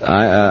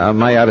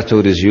 My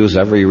attitude is use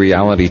every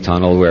reality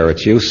tunnel where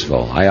it's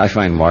useful. I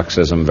find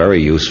Marxism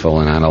very useful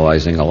in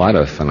analyzing a lot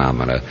of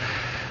phenomena.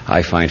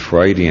 I find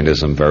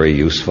Freudianism very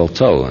useful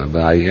too.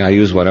 I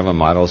use whatever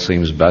model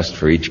seems best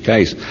for each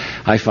case.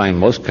 I find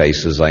most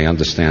cases I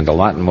understand a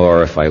lot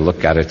more if I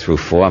look at it through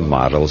 4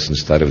 models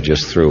instead of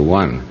just through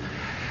one.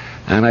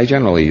 And I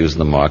generally use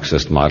the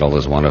Marxist model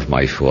as one of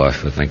my four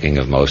for thinking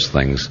of most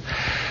things.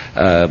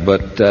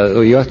 But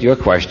your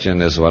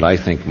question is what I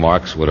think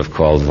Marx would have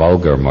called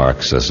vulgar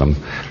Marxism.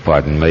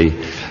 Pardon me.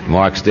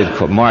 Marx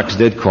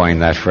did coin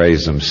that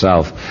phrase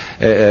himself.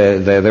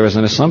 There is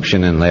an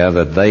assumption in there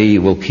that they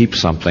will keep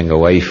something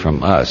away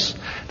from us.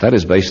 That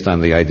is based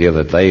on the idea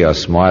that they are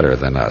smarter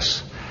than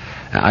us.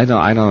 I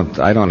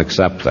don't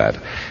accept that.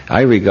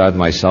 I regard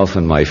myself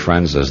and my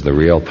friends as the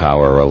real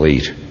power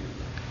elite.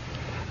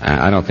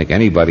 I don't think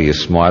anybody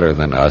is smarter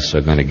than us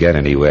or going to get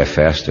anywhere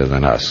faster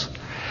than us.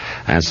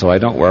 And so I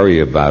don't worry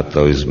about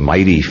those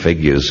mighty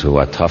figures who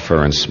are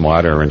tougher and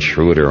smarter and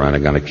shrewder and are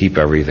going to keep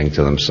everything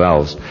to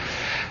themselves,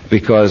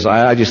 because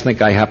I just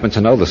think I happen to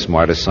know the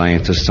smartest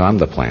scientists on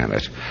the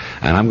planet.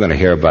 And I'm going to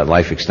hear about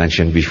life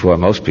extension before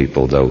most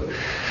people do.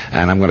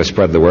 And I'm going to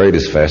spread the word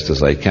as fast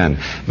as I can.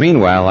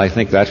 Meanwhile, I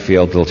think that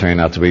field will turn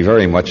out to be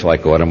very much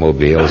like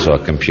automobiles or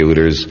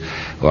computers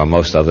or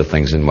most other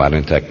things in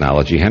modern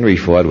technology. Henry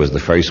Ford was the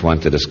first one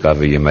to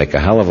discover you make a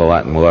hell of a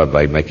lot more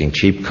by making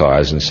cheap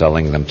cars and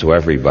selling them to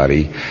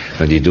everybody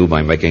than you do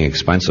by making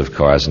expensive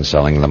cars and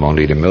selling them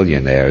only to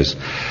millionaires.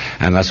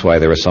 And that's why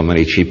there are so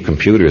many cheap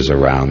computers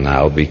around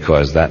now,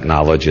 because that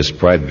knowledge is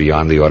spread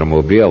beyond the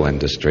automobile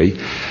industry.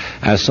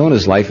 As soon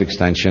as life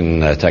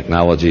extension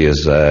technology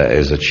is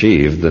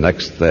achieved,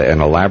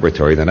 in a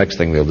laboratory, the next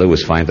thing they'll do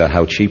is find out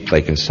how cheap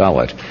they can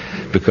sell it,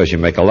 because you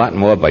make a lot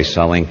more by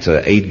selling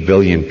to 8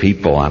 billion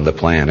people on the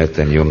planet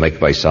than you make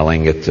by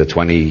selling it to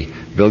 20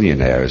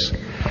 billionaires.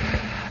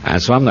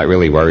 And so I'm not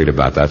really worried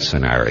about that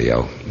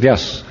scenario.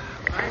 Yes?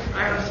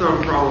 I have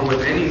some problem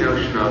with any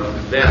notion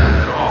of them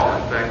at all.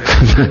 In fact,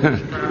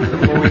 the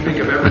more we think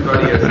of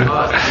everybody as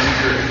us, the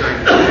easier it's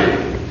going to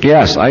be.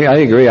 Yes, I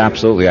agree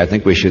absolutely. I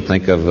think we should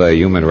think of the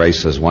human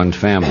race as one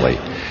family.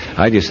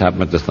 I just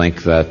happen to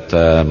think that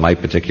my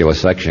particular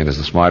section is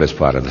the smartest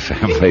part of the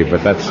family,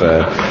 but that's...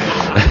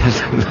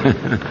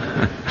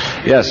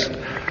 Yes?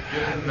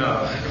 Given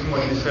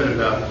what you said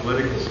about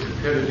political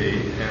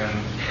stupidity and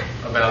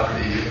about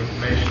the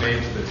information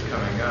age that's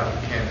coming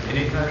up, can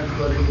any kind of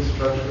political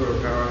structure or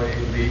power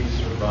elite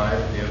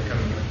survive the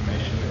upcoming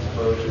information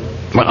explosion?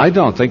 Well, I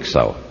don't think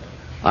so.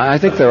 I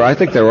think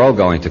they're all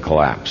going to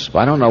collapse.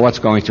 I don't know what's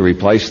going to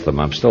replace them.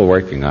 I'm still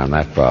working on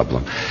that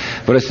problem.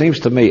 But it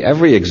seems to me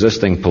every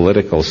existing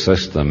political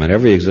system and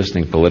every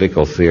existing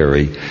political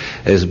theory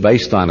is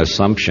based on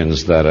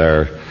assumptions that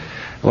are,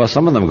 well,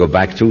 some of them go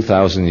back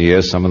 2,000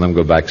 years, some of them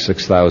go back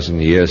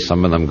 6,000 years,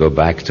 some of them go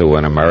back to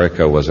when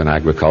America was an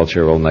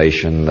agricultural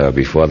nation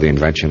before the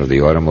invention of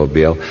the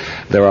automobile.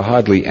 There are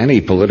hardly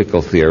any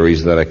political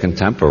theories that are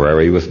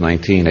contemporary with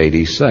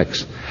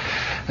 1986.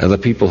 The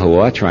people who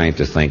are trying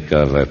to think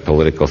of a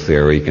political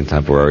theory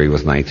contemporary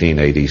with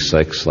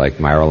 1986, like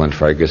Marilyn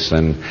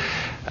Ferguson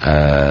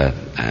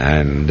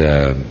and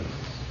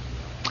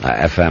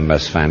F.M.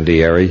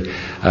 Esfandiari,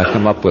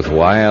 come up with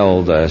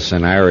wild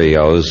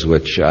scenarios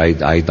which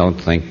I don't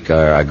think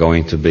are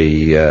going to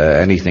be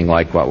anything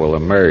like what will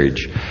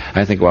emerge.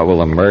 I think what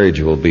will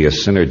emerge will be a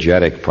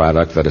synergetic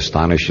product that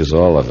astonishes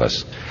all of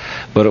us.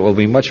 But it will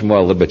be much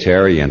more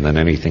libertarian than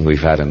anything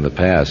we've had in the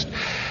past.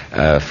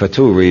 For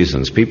two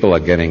reasons. People are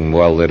getting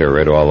more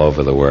literate all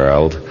over the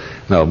world.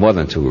 No, more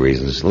than two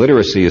reasons.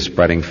 Literacy is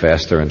spreading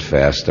faster and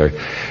faster.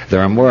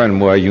 There are more and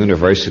more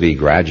university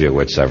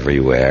graduates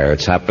everywhere.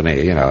 It's happening,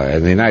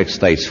 in the United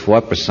States,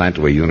 4%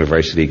 were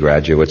university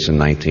graduates in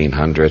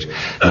 1900.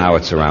 Now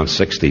it's around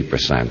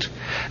 60%. And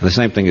the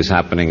same thing is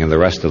happening in the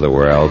rest of the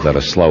world at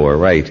a slower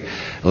rate.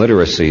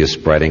 Literacy is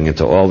spreading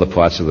into all the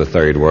parts of the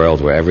third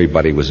world where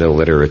everybody was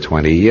illiterate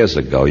 20 years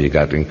ago. You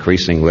got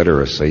increasing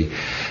literacy.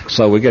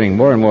 So we're getting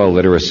more and more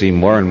literacy,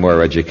 more and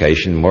more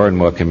education, more and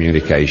more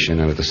communication,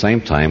 and at the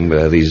same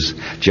time, these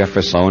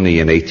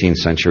Jeffersonian 18th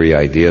century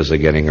ideas are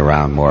getting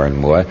around more and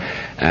more.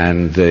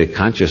 And the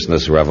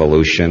consciousness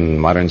revolution,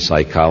 modern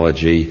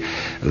psychology,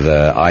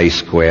 the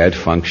I-squared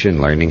function,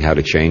 learning how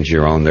to change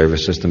your own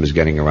nervous system, is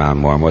getting around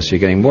more and more. So you're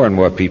getting more and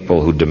more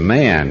people who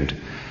demand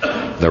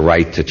the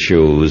right to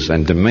choose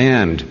and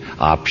demand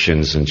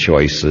options and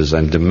choices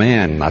and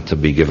demand not to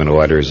be given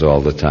orders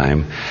all the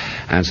time.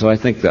 And so I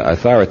think the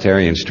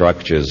authoritarian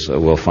structures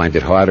will find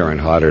it harder and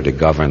harder to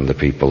govern the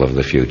people of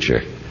the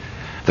future.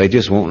 They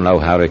just won't know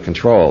how to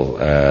control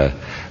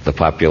the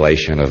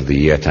population of the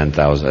year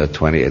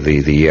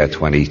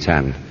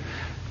 2010.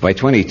 By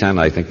 2010,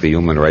 I think the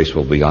human race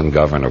will be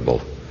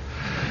ungovernable.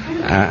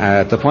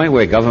 At the point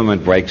where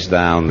government breaks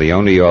down, the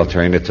only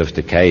alternative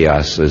to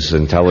chaos is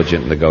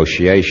intelligent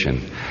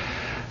negotiation.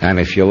 And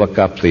if you look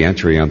up the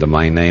entry under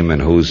my name and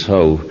who's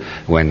who,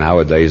 where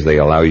nowadays they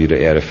allow you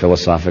to add a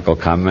philosophical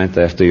comment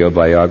after your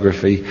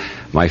biography,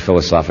 my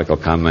philosophical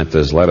comment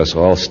is, let us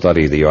all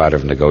study the art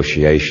of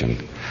negotiation.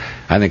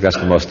 I think that's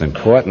the most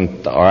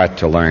important art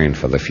to learn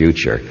for the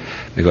future,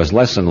 because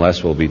less and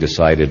less will be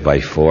decided by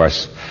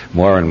force,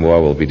 more and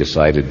more will be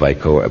decided by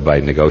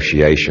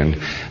negotiation.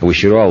 We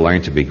should all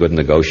learn to be good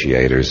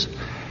negotiators.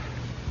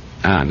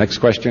 Next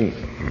question.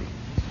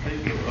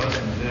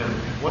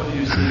 What do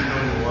you see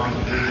coming along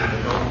the vision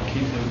that don't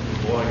keep them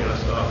from blowing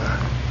us up?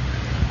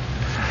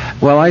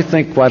 Well, I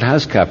think what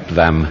has kept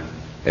them,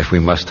 if we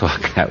must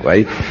talk that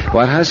way,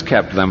 what has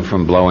kept them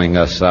from blowing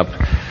us up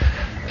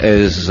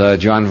is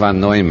John von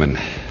Neumann.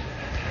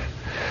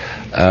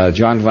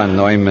 John von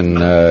Neumann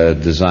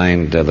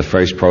designed the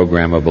first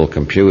programmable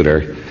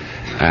computer,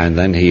 and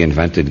then he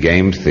invented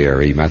game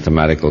theory,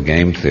 mathematical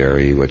game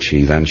theory, which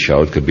he then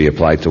showed could be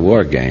applied to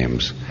war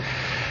games.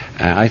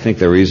 And I think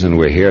the reason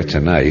we're here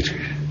tonight,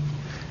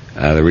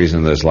 the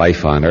reason there's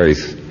life on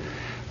Earth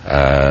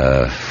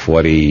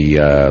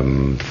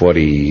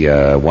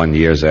 41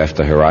 years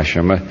after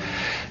Hiroshima,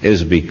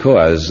 is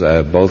because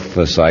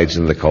both sides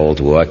in the Cold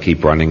War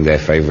keep running their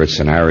favorite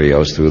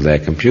scenarios through their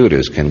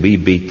computers. Can we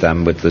beat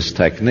them with this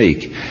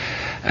technique?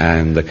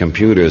 And the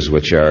computers,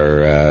 which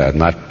are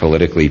not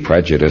politically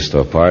prejudiced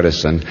or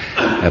partisan,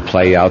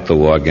 play out the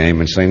war game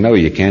and say, no,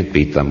 you can't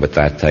beat them with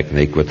that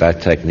technique. With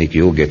that technique,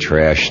 you'll get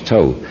trashed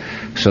too.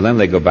 So then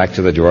they go back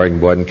to the drawing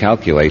board and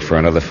calculate for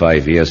another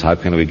 5 years, how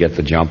can we get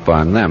the jump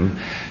on them?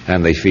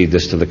 And they feed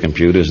this to the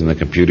computers, and the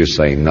computers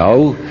say,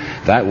 no,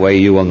 that way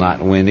you will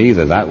not win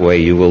either. That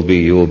way you will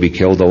be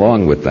killed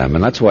along with them.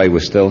 And that's why we're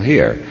still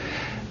here.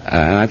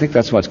 And I think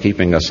that's what's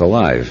keeping us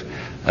alive.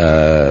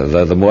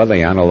 The more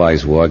they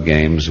analyze war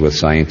games with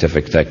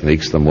scientific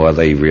techniques, the more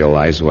they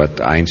realize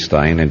what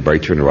Einstein and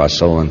Bertrand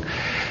Russell and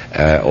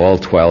all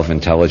 12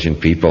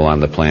 intelligent people on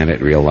the planet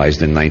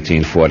realized in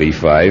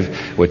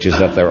 1945, which is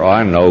that there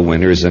are no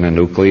winners in a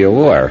nuclear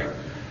war.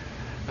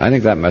 I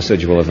think that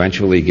message will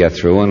eventually get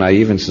through, and I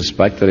even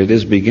suspect that it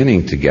is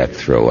beginning to get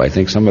through. I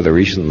think some of the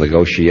recent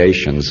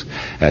negotiations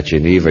at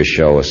Geneva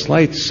show a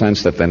slight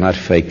sense that they're not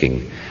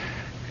faking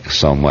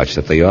so much,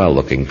 that they are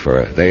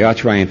they are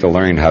trying to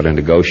learn how to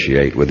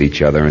negotiate with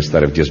each other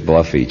instead of just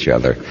bluff each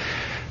other.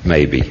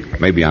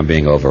 Maybe I'm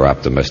being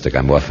over-optimistic.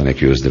 I'm often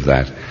accused of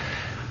that.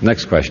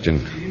 Next question.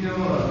 Do you know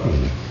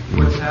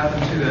what's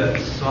happened to that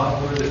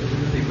software that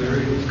Timothy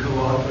Leary was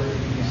co-authoring?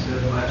 He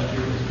said last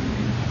year was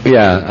going to be...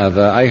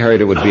 Yeah, I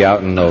heard it would be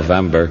out in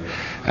November.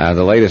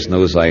 The latest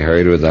news I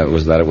heard was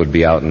that it would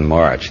be out in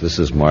March. This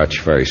is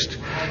March 1st.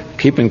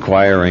 Keep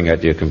inquiring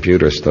at your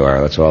computer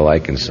store. That's all I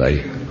can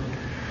say.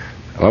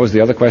 What was the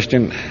other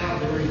question?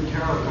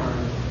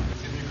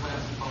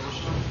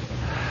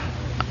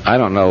 I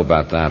don't know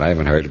about that. I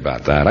haven't heard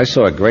about that. I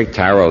saw a great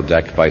tarot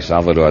deck by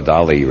Salvador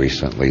Dali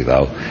recently,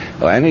 though.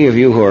 Any of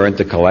you who are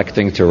into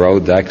collecting tarot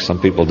decks, some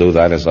people do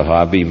that as a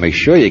hobby, make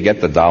sure you get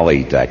the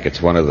Dali deck.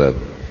 It's one of the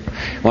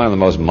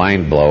most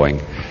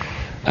mind-blowing.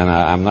 And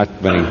I'm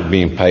not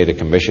being paid a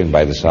commission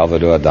by the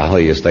Salvador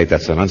Dali estate.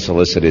 That's an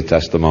unsolicited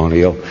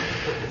testimonial.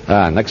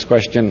 Next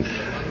question. Do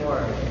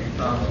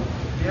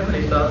you have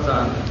any thoughts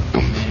on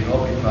the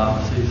Hopi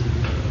prophecies?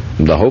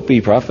 The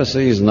Hopi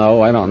prophecies?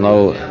 No, I don't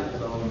know.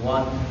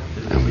 One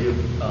is that we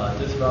have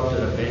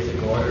disrupted a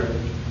basic order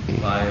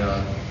by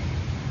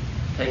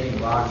taking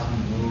rocks from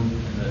the moon,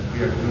 and that we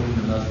are doomed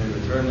unless we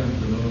return them to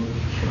the moon.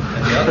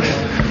 And the other one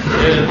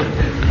is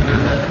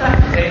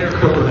that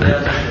container-filled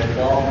deserts will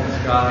fall from the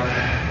sky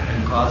and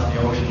cause the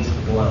oceans to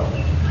boil.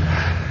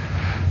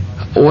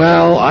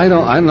 Well, I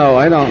don't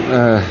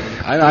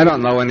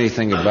know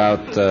anything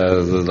about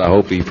the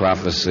Hopi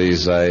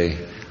prophecies.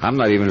 I'm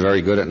not even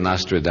very good at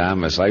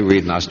Nostradamus. I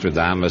read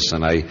Nostradamus,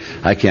 and I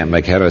can't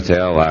make head or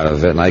tail out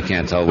of it, and I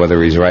can't tell whether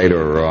he's right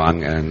or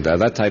wrong. And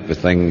that type of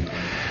thing,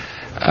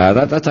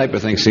 that type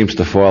of thing seems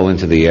to fall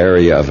into the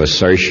area of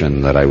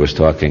assertion that I was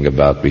talking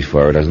about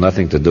before. It has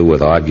nothing to do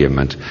with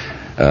argument,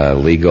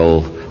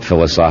 legal,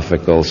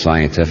 philosophical,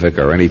 scientific,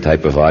 or any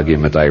type of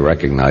argument I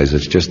recognize.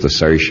 It's just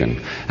assertion.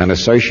 And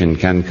assertion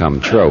can come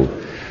true.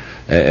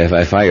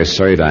 If I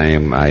assert I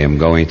am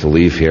going to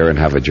leave here and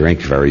have a drink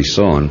very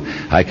soon,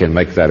 I can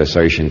make that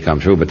assertion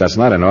come true, but that's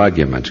not an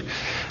argument.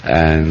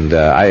 And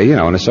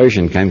an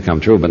assertion can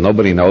come true, but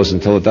nobody knows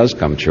until it does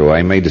come true.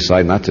 I may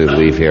decide not to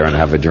leave here and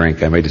have a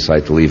drink. I may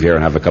decide to leave here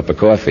and have a cup of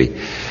coffee.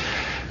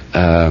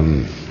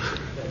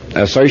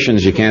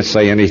 Assertions you can't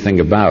say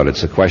anything about.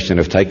 It's a question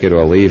of take it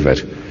or leave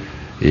it.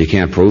 You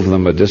can't prove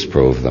them or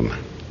disprove them.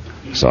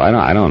 So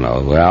I don't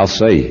know. Well, I'll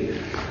see.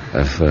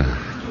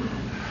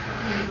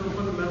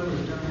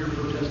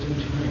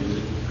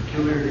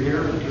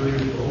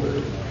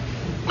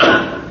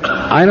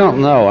 I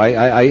don't know.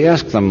 I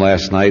asked them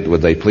last night,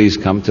 would they please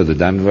come to the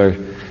Denver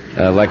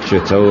lecture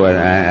too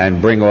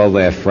and bring all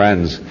their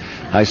friends.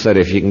 I said,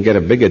 if you can get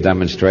a bigger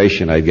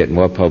demonstration, I'd get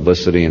more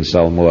publicity and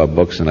sell more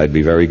books, and I'd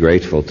be very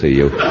grateful to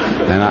you.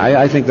 And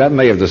I think that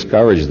may have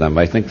discouraged them.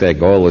 I think their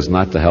goal is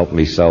not to help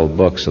me sell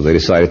books, so they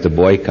decided to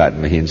boycott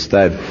me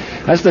instead.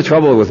 That's the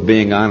trouble with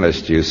being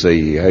honest, you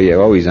see.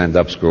 You always end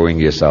up screwing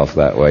yourself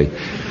that way.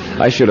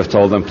 I should have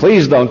told them,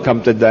 please don't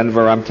come to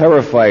Denver. I'm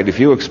terrified. If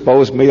you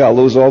expose me, I'll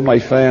lose all my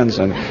fans.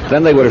 And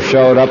then they would have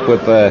showed up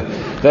with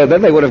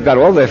then they would have got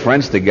all their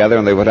friends together,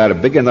 and they would have had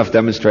a big enough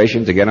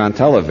demonstration to get on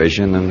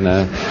television. And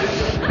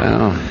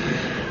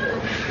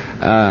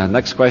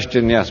next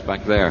question, yes,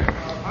 back there.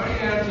 How do you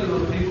answer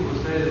those people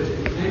who say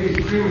that maybe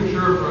it's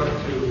premature for us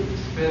to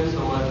spend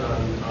so much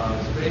on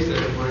space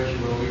exploration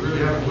when we really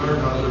haven't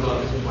learned how to live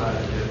on this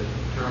planet yet in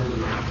terms of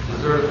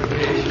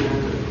desertification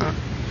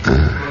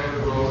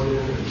and erosion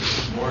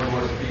and more and more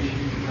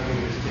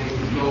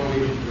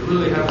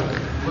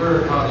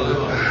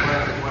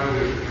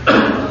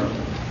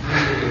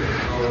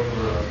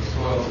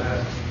soils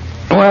as?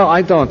 Well,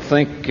 I don't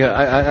think.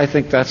 I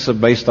think that's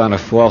based on a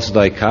false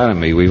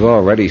dichotomy. We've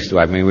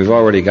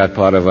already got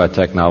part of our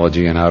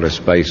technology in outer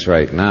space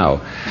right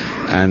now,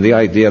 and the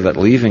idea that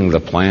leaving the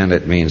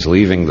planet means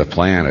leaving the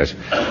planet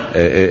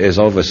is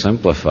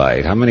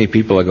oversimplified. How many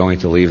people are going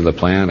to leave the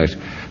planet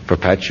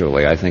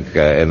perpetually? I think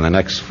in the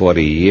next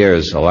 40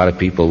 years, a lot of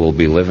people will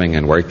be living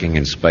and working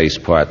in space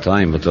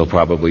part-time, but they'll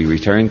probably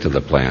return to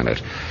the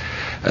planet.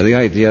 The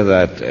idea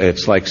that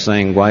it's like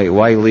saying, why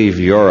leave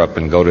Europe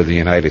and go to the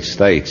United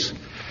States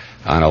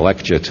on a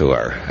lecture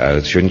tour?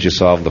 Shouldn't you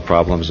solve the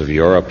problems of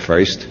Europe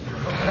first?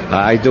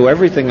 I do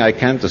everything I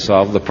can to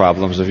solve the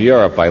problems of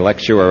Europe. I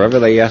lecture wherever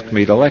they ask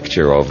me to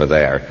lecture over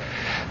there.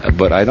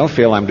 But I don't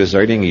feel I'm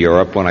deserting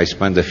Europe when I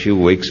spend a few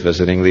weeks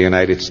visiting the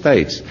United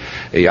States.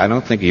 I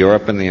don't think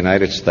Europe and the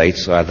United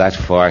States are that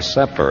far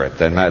separate.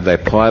 They're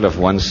part of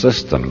one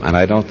system. And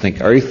I don't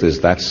think Earth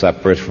is that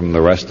separate from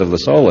the rest of the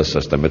solar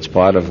system. It's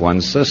part of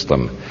one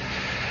system.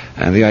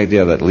 And the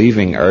idea that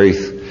leaving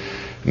Earth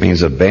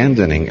means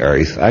abandoning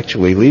Earth,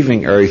 actually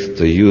leaving Earth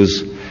to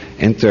use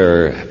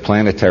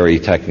interplanetary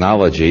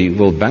technology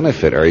will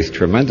benefit Earth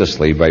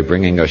tremendously by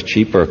bringing us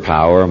cheaper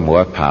power,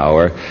 more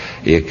power.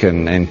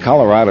 In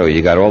Colorado,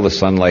 you got all the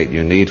sunlight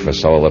you need for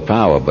solar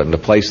power, but in a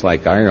place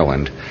like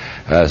Ireland,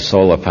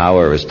 solar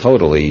power is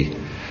totally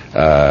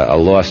a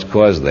lost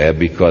cause there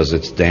because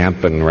it's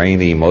damp and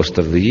rainy most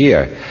of the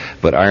year.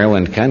 But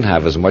Ireland can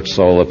have as much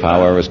solar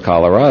power as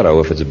Colorado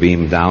if it's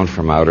beamed down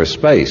from outer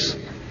space.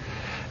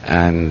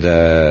 And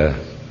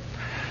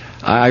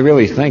I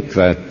really think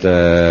that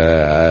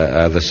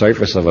the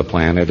surface of a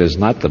planet is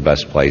not the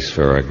best place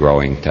for a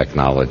growing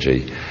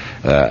technology.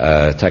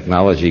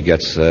 Technology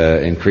gets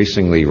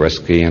increasingly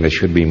risky, and it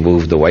should be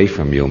moved away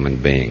from human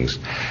beings.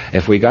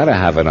 If we got to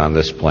have it on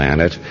this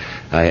planet,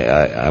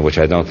 which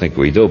I don't think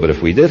we do, but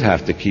if we did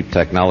have to keep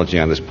technology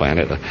on this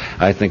planet,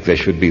 I think there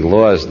should be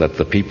laws that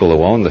the people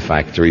who own the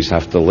factories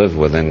have to live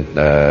within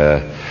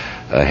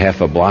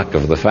half a block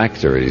of the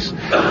factories.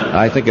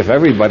 I think if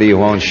everybody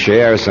who owns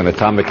shares in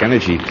atomic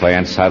energy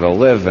plants had to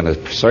live in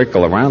a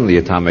circle around the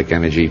atomic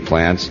energy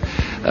plants,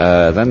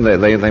 then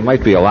they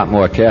might be a lot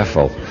more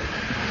careful.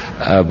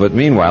 But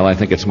meanwhile, I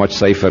think it's much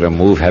safer to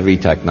move heavy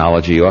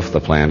technology off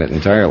the planet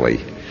entirely.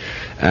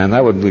 And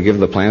that would give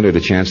the planet a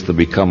chance to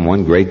become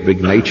one great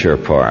big nature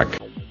park.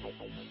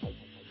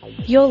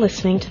 You're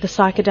listening to the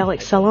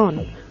Psychedelic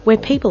Salon, where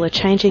people are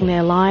changing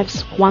their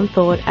lives one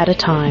thought at a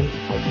time.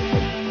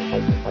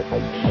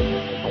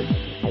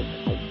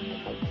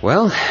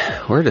 Well,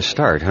 where to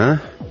start, huh?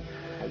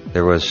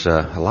 There was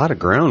a lot of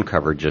ground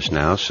covered just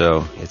now,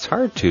 so it's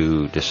hard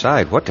to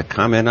decide what to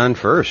comment on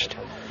first.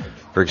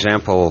 For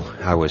example,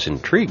 I was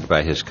intrigued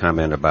by his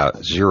comment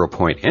about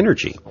zero-point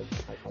energy.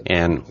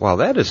 And while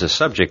that is a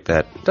subject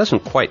that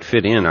doesn't quite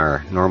fit in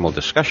our normal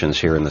discussions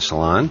here in the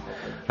salon,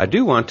 I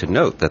do want to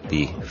note that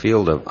the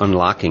field of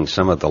unlocking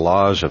some of the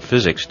laws of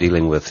physics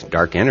dealing with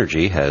dark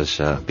energy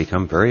has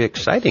become very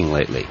exciting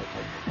lately.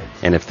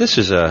 And if this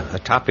is a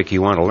topic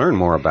you want to learn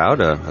more about,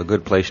 a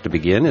good place to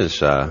begin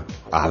is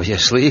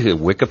obviously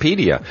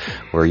Wikipedia,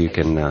 where you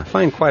can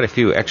find quite a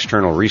few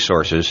external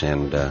resources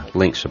and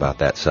links about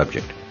that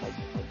subject.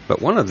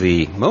 But one of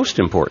the most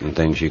important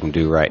things you can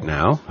do right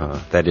now,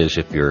 that is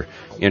if you're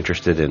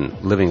interested in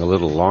living a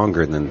little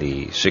longer than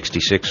the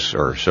 66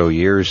 or so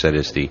years that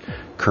is the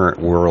current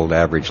world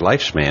average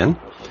lifespan,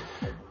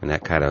 and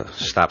that kind of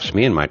stops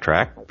me in my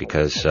track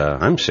because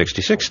I'm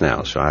 66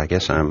 now, so I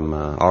guess I'm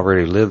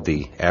already lived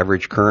the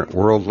average current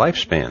world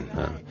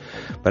lifespan.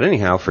 But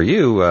anyhow, for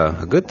you,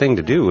 a good thing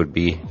to do would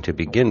be to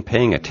begin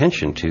paying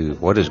attention to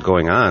what is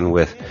going on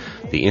with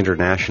the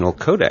International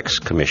Codex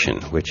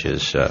Commission, which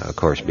is, of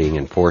course, being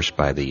enforced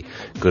by the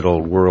good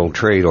old World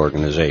Trade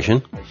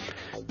Organization.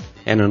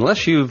 And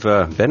unless you've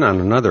been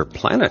on another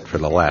planet for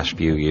the last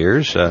few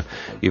years,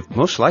 you've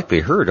most likely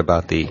heard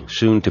about the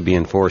soon-to-be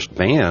enforced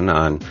ban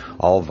on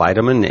all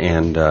vitamin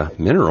and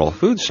mineral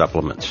food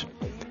supplements.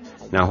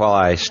 Now, while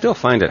I still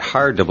find it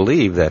hard to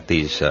believe that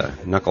these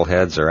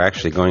knuckleheads are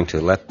actually going to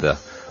let the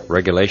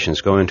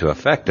regulations go into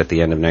effect at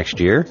the end of next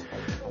year,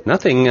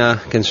 nothing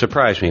can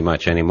surprise me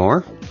much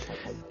anymore.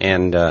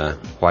 And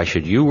why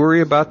should you worry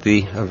about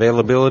the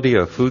availability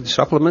of food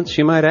supplements,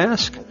 you might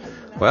ask?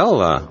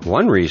 Well,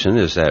 one reason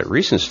is that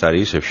recent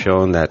studies have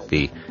shown that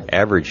the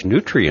average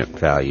nutrient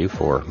value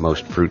for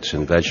most fruits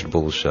and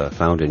vegetables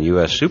found in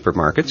U.S.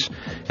 supermarkets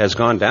has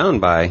gone down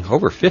by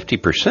over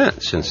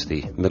 50% since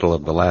the middle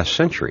of the last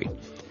century.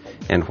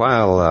 And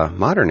while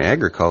modern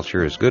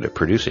agriculture is good at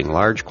producing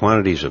large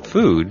quantities of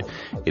food,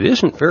 it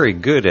isn't very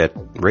good at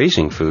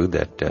raising food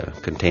that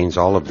contains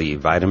all of the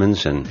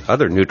vitamins and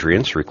other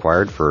nutrients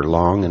required for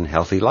long and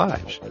healthy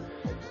lives.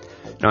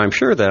 Now, I'm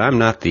sure that I'm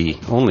not the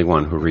only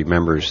one who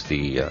remembers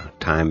the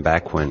time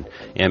back when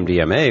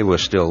MDMA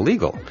was still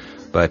legal.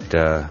 But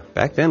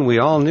back then we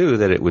all knew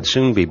that it would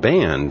soon be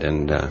banned,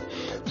 and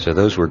so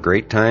those were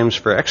great times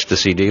for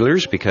ecstasy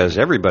dealers because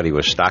everybody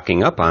was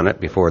stocking up on it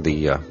before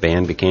the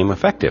ban became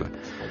effective.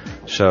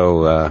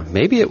 So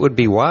maybe it would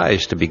be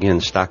wise to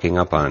begin stocking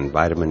up on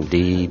vitamin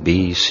D,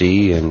 B,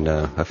 C, and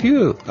a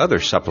few other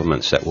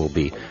supplements that will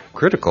be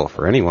critical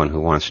for anyone who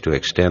wants to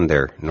extend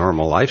their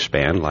normal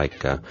lifespan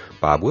like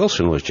Bob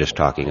Wilson was just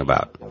talking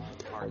about.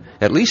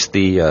 At least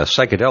the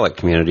psychedelic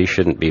community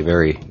shouldn't be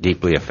very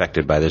deeply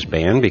affected by this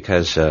ban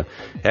because,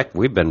 heck,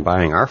 we've been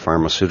buying our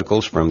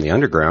pharmaceuticals from the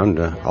underground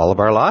all of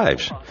our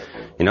lives.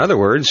 In other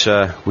words,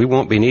 we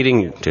won't be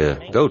needing to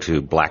go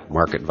to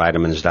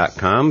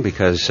blackmarketvitamins.com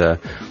because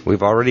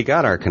we've already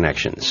got our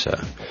connections.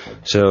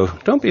 So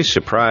don't be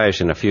surprised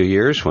in a few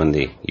years when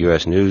the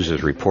U.S. News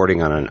is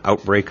reporting on an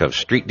outbreak of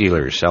street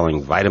dealers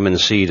selling vitamin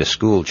C to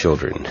school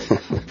children.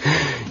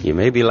 You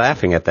may be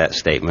laughing at that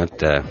statement,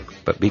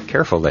 but be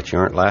careful that you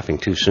aren't laughing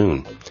too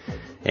soon.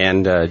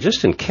 And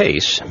just in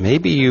case,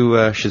 maybe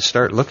you should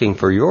start looking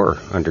for your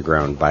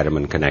underground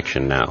vitamin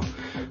connection now,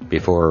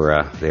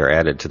 before they're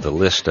added to the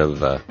list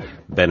of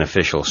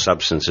beneficial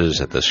substances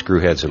that the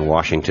screwheads in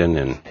Washington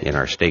and in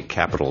our state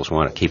capitals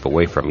want to keep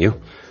away from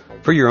you.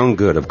 For your own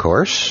good, of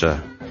course,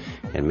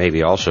 and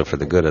maybe also for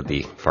the good of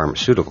the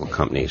pharmaceutical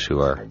companies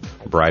who are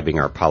bribing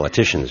our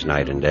politicians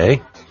night and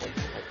day.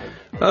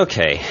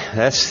 Okay,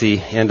 that's the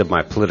end of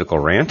my political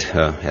rant,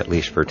 at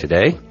least for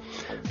today.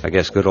 I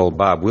guess good old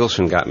Bob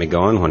Wilson got me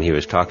going when he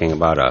was talking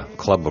about a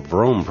Club of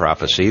Rome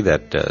prophecy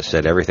that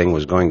said everything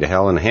was going to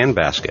hell in a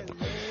handbasket.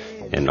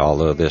 And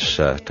although this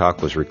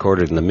talk was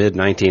recorded in the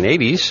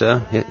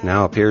mid-1980s, it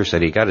now appears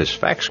that he got his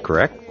facts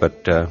correct,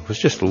 but was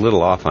just a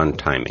little off on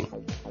timing.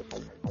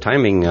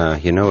 Timing,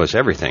 is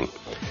everything.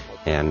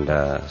 And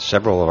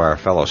several of our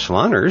fellow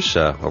saloners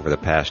over the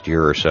past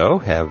year or so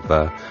have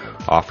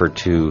offered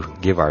to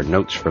give our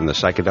Notes from the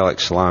Psychedelic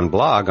Salon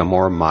blog a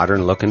more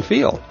modern look and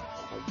feel.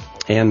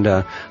 And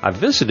I've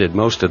visited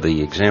most of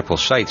the example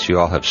sites you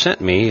all have sent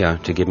me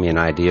to give me an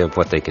idea of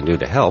what they can do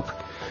to help.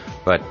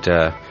 But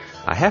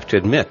I have to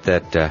admit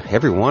that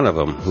every one of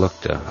them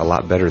looked a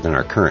lot better than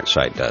our current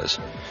site does.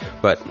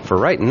 But for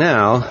right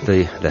now,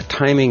 the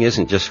timing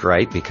isn't just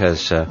right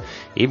because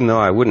even though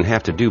I wouldn't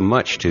have to do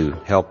much to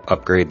help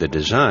upgrade the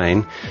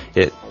design,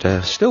 it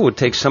still would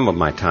take some of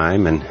my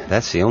time, and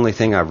that's the only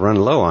thing I've run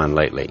low on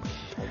lately.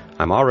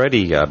 I'm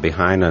already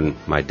behind on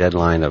my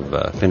deadline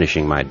of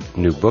finishing my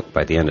new book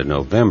by the end of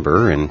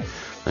November, and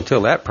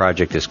until that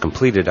project is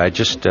completed, I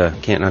just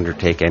can't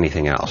undertake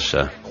anything else,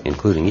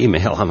 including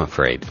email, I'm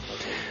afraid.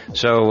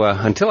 So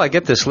until I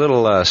get this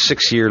little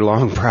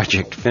 6-year-long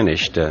project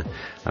finished,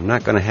 I'm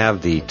not going to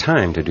have the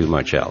time to do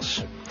much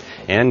else.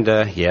 And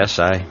yes,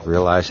 I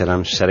realize that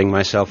I'm setting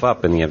myself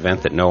up in the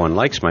event that no one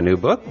likes my new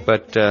book,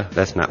 but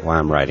that's not why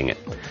I'm writing it.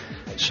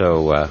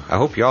 So I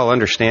hope you all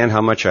understand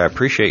how much I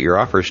appreciate your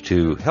offers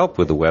to help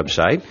with the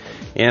website,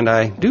 and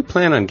I do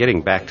plan on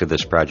getting back to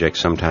this project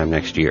sometime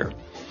next year.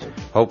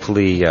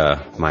 Hopefully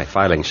my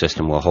filing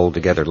system will hold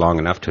together long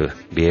enough to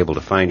be able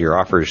to find your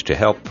offers to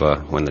help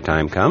when the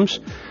time comes,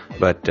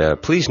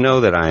 but please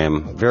know that I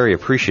am very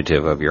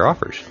appreciative of your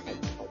offers.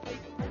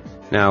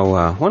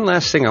 Now, one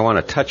last thing I want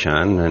to touch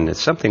on, and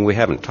it's something we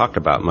haven't talked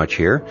about much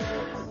here,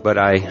 but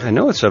I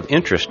know it's of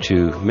interest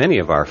to many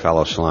of our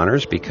fellow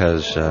saloners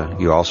because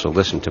you also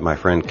listen to my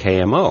friend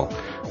KMO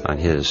on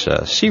his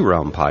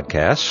C-Realm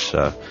podcasts,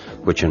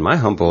 which in my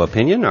humble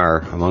opinion are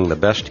among the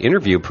best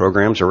interview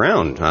programs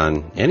around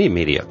on any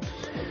media.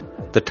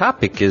 The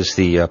topic is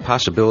the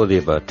possibility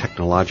of a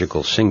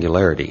technological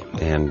singularity,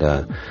 and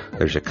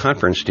there's a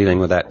conference dealing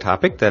with that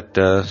topic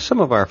that some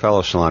of our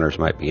fellow saloners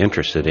might be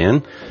interested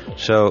in.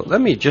 So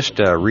let me just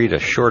read a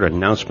short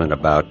announcement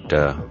about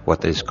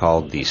what is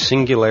called the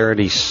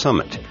Singularity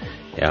Summit,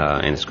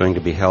 and it's going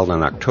to be held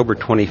on October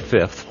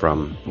 25th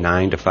from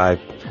 9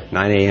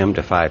 a.m.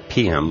 to 5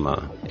 p.m.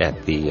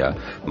 At the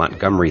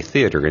Montgomery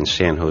Theater in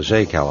San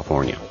Jose,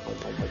 California.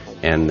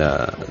 And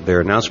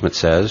their announcement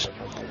says,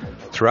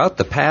 throughout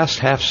the past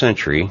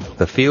half-century,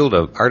 the field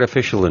of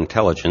artificial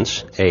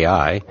intelligence,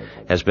 AI,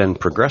 has been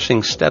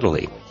progressing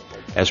steadily.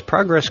 As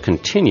progress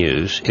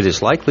continues, it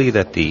is likely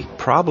that the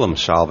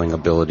problem-solving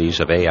abilities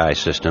of AI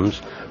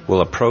systems will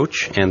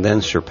approach and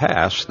then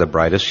surpass the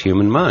brightest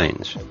human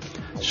minds.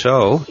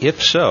 So,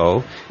 if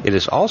so, it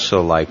is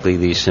also likely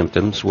these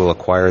systems will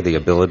acquire the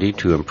ability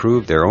to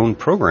improve their own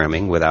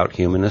programming without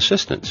human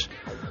assistance.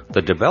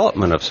 The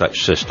development of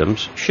such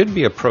systems should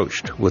be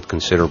approached with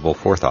considerable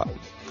forethought.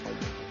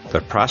 The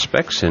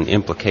prospects and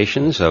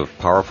implications of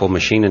powerful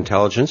machine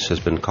intelligence has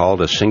been called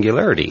a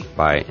singularity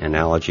by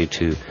analogy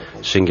to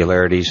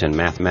singularities in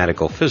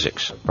mathematical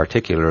physics,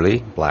 particularly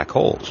black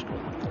holes.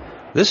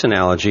 This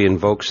analogy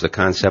invokes the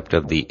concept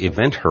of the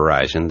event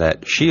horizon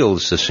that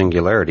shields the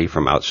singularity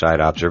from outside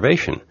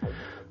observation.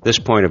 This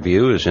point of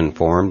view is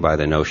informed by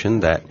the notion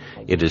that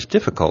it is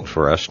difficult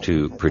for us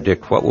to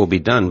predict what will be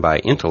done by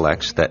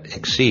intellects that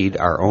exceed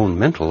our own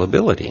mental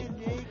ability.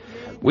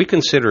 We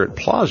consider it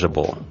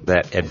plausible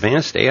that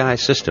advanced AI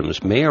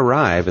systems may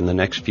arrive in the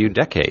next few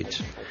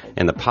decades,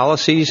 and the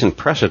policies and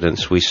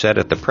precedents we set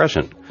at the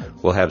present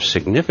will have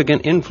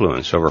significant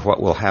influence over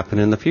what will happen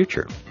in the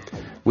future.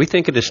 we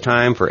think it is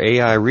time for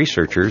AI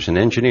researchers and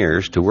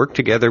engineers to work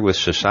together with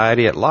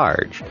society at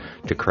large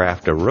to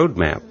craft a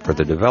roadmap for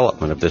the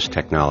development of this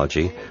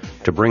technology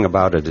to bring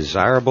about a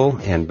desirable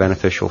and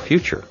beneficial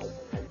future.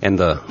 And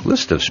the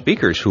list of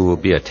speakers who will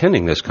be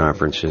attending this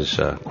conference is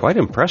quite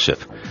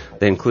impressive.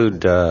 They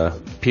include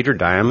Peter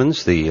Diamond,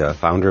 the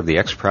founder of the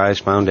X Prize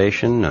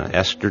Foundation,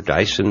 Esther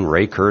Dyson,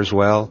 Ray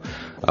Kurzweil,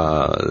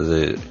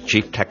 the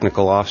Chief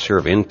Technical Officer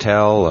of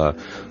Intel,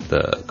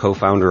 the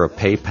co-founder of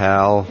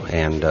PayPal,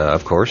 and,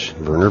 of course,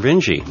 Vernor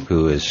Vinge,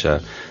 who is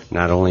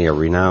not only a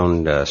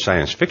renowned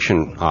science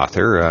fiction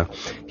author,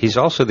 he's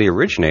also the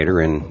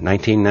originator in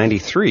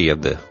 1993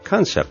 of the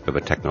concept of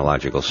a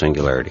technological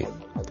singularity.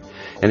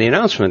 And the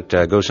announcement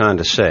goes on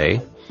to say,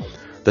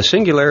 the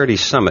Singularity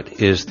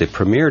Summit is the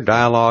premier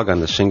dialogue on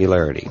the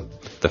singularity.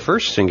 The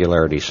first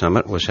Singularity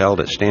Summit was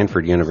held at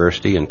Stanford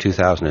University in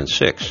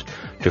 2006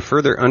 to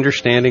further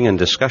understanding and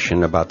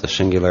discussion about the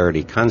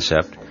singularity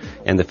concept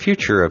and the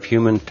future of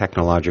human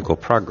technological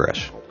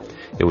progress.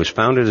 It was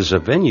founded as a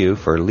venue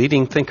for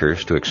leading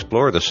thinkers to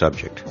explore the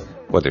subject,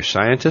 whether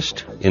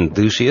scientist,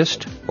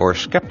 enthusiast, or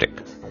skeptic.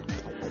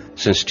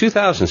 Since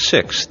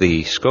 2006,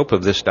 the scope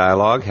of this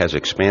dialogue has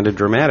expanded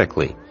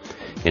dramatically.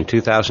 In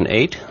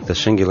 2008, the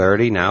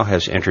singularity now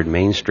has entered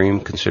mainstream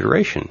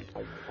consideration.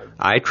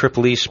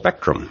 IEEE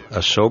Spectrum,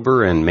 a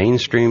sober and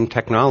mainstream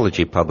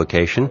technology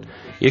publication,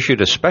 issued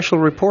a special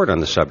report on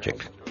the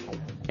subject.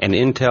 And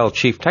Intel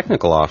Chief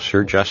Technical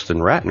Officer Justin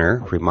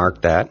Ratner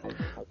remarked that,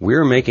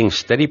 "We're making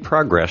steady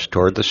progress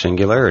toward the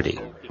singularity,"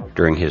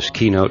 during his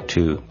keynote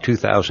to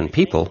 2,000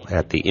 people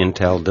at the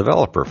Intel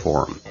Developer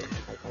Forum.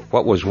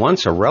 What was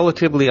once a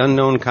relatively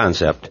unknown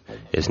concept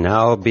is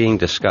now being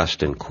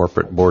discussed in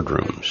corporate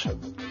boardrooms.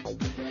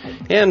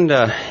 And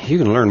you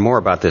can learn more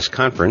about this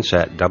conference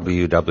at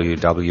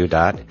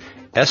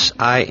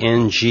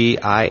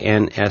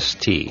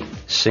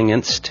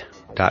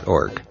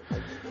www.singinst.org.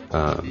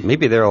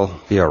 Maybe there'll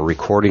be a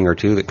recording or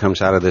two that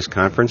comes out of this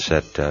conference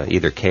that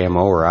either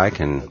KMO or I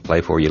can play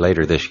for you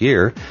later this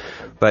year.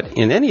 But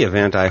in any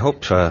event, I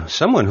hope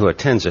someone who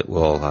attends it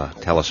will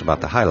tell us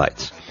about the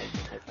highlights.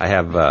 I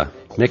have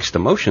mixed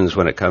emotions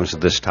when it comes to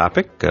this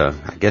topic. I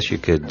guess you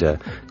could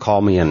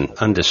call me an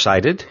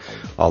undecided,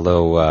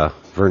 although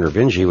Vernor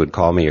Vinge would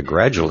call me a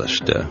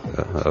gradualist.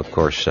 Of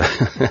course,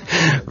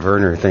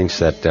 Vernor thinks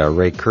that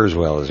Ray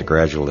Kurzweil is a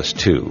gradualist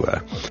too.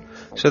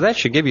 So that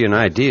should give you an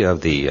idea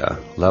of the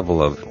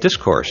level of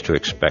discourse to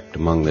expect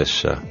among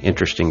this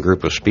interesting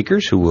group of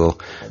speakers who will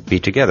be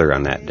together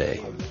on that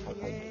day.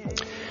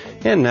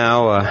 And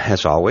now,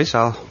 as always,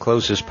 I'll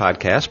close this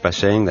podcast by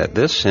saying that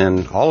this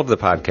and all of the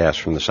podcasts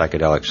from the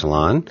Psychedelic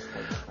Salon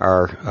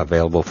are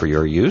available for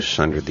your use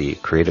under the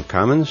Creative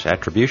Commons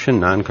Attribution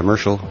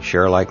Non-Commercial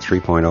Share-alike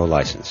 3.0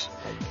 license.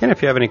 And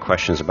if you have any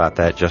questions about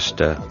that, just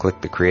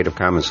click the Creative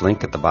Commons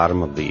link at the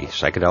bottom of the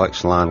Psychedelic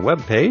Salon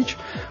webpage,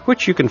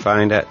 which you can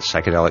find at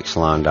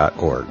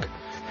psychedelicsalon.org.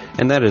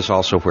 And that is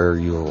also where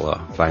you'll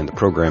find the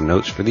program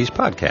notes for these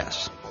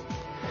podcasts.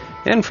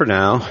 And for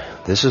now,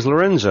 this is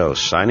Lorenzo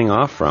signing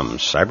off from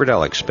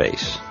Cyberdelic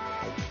Space.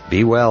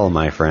 Be well,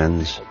 my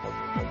friends.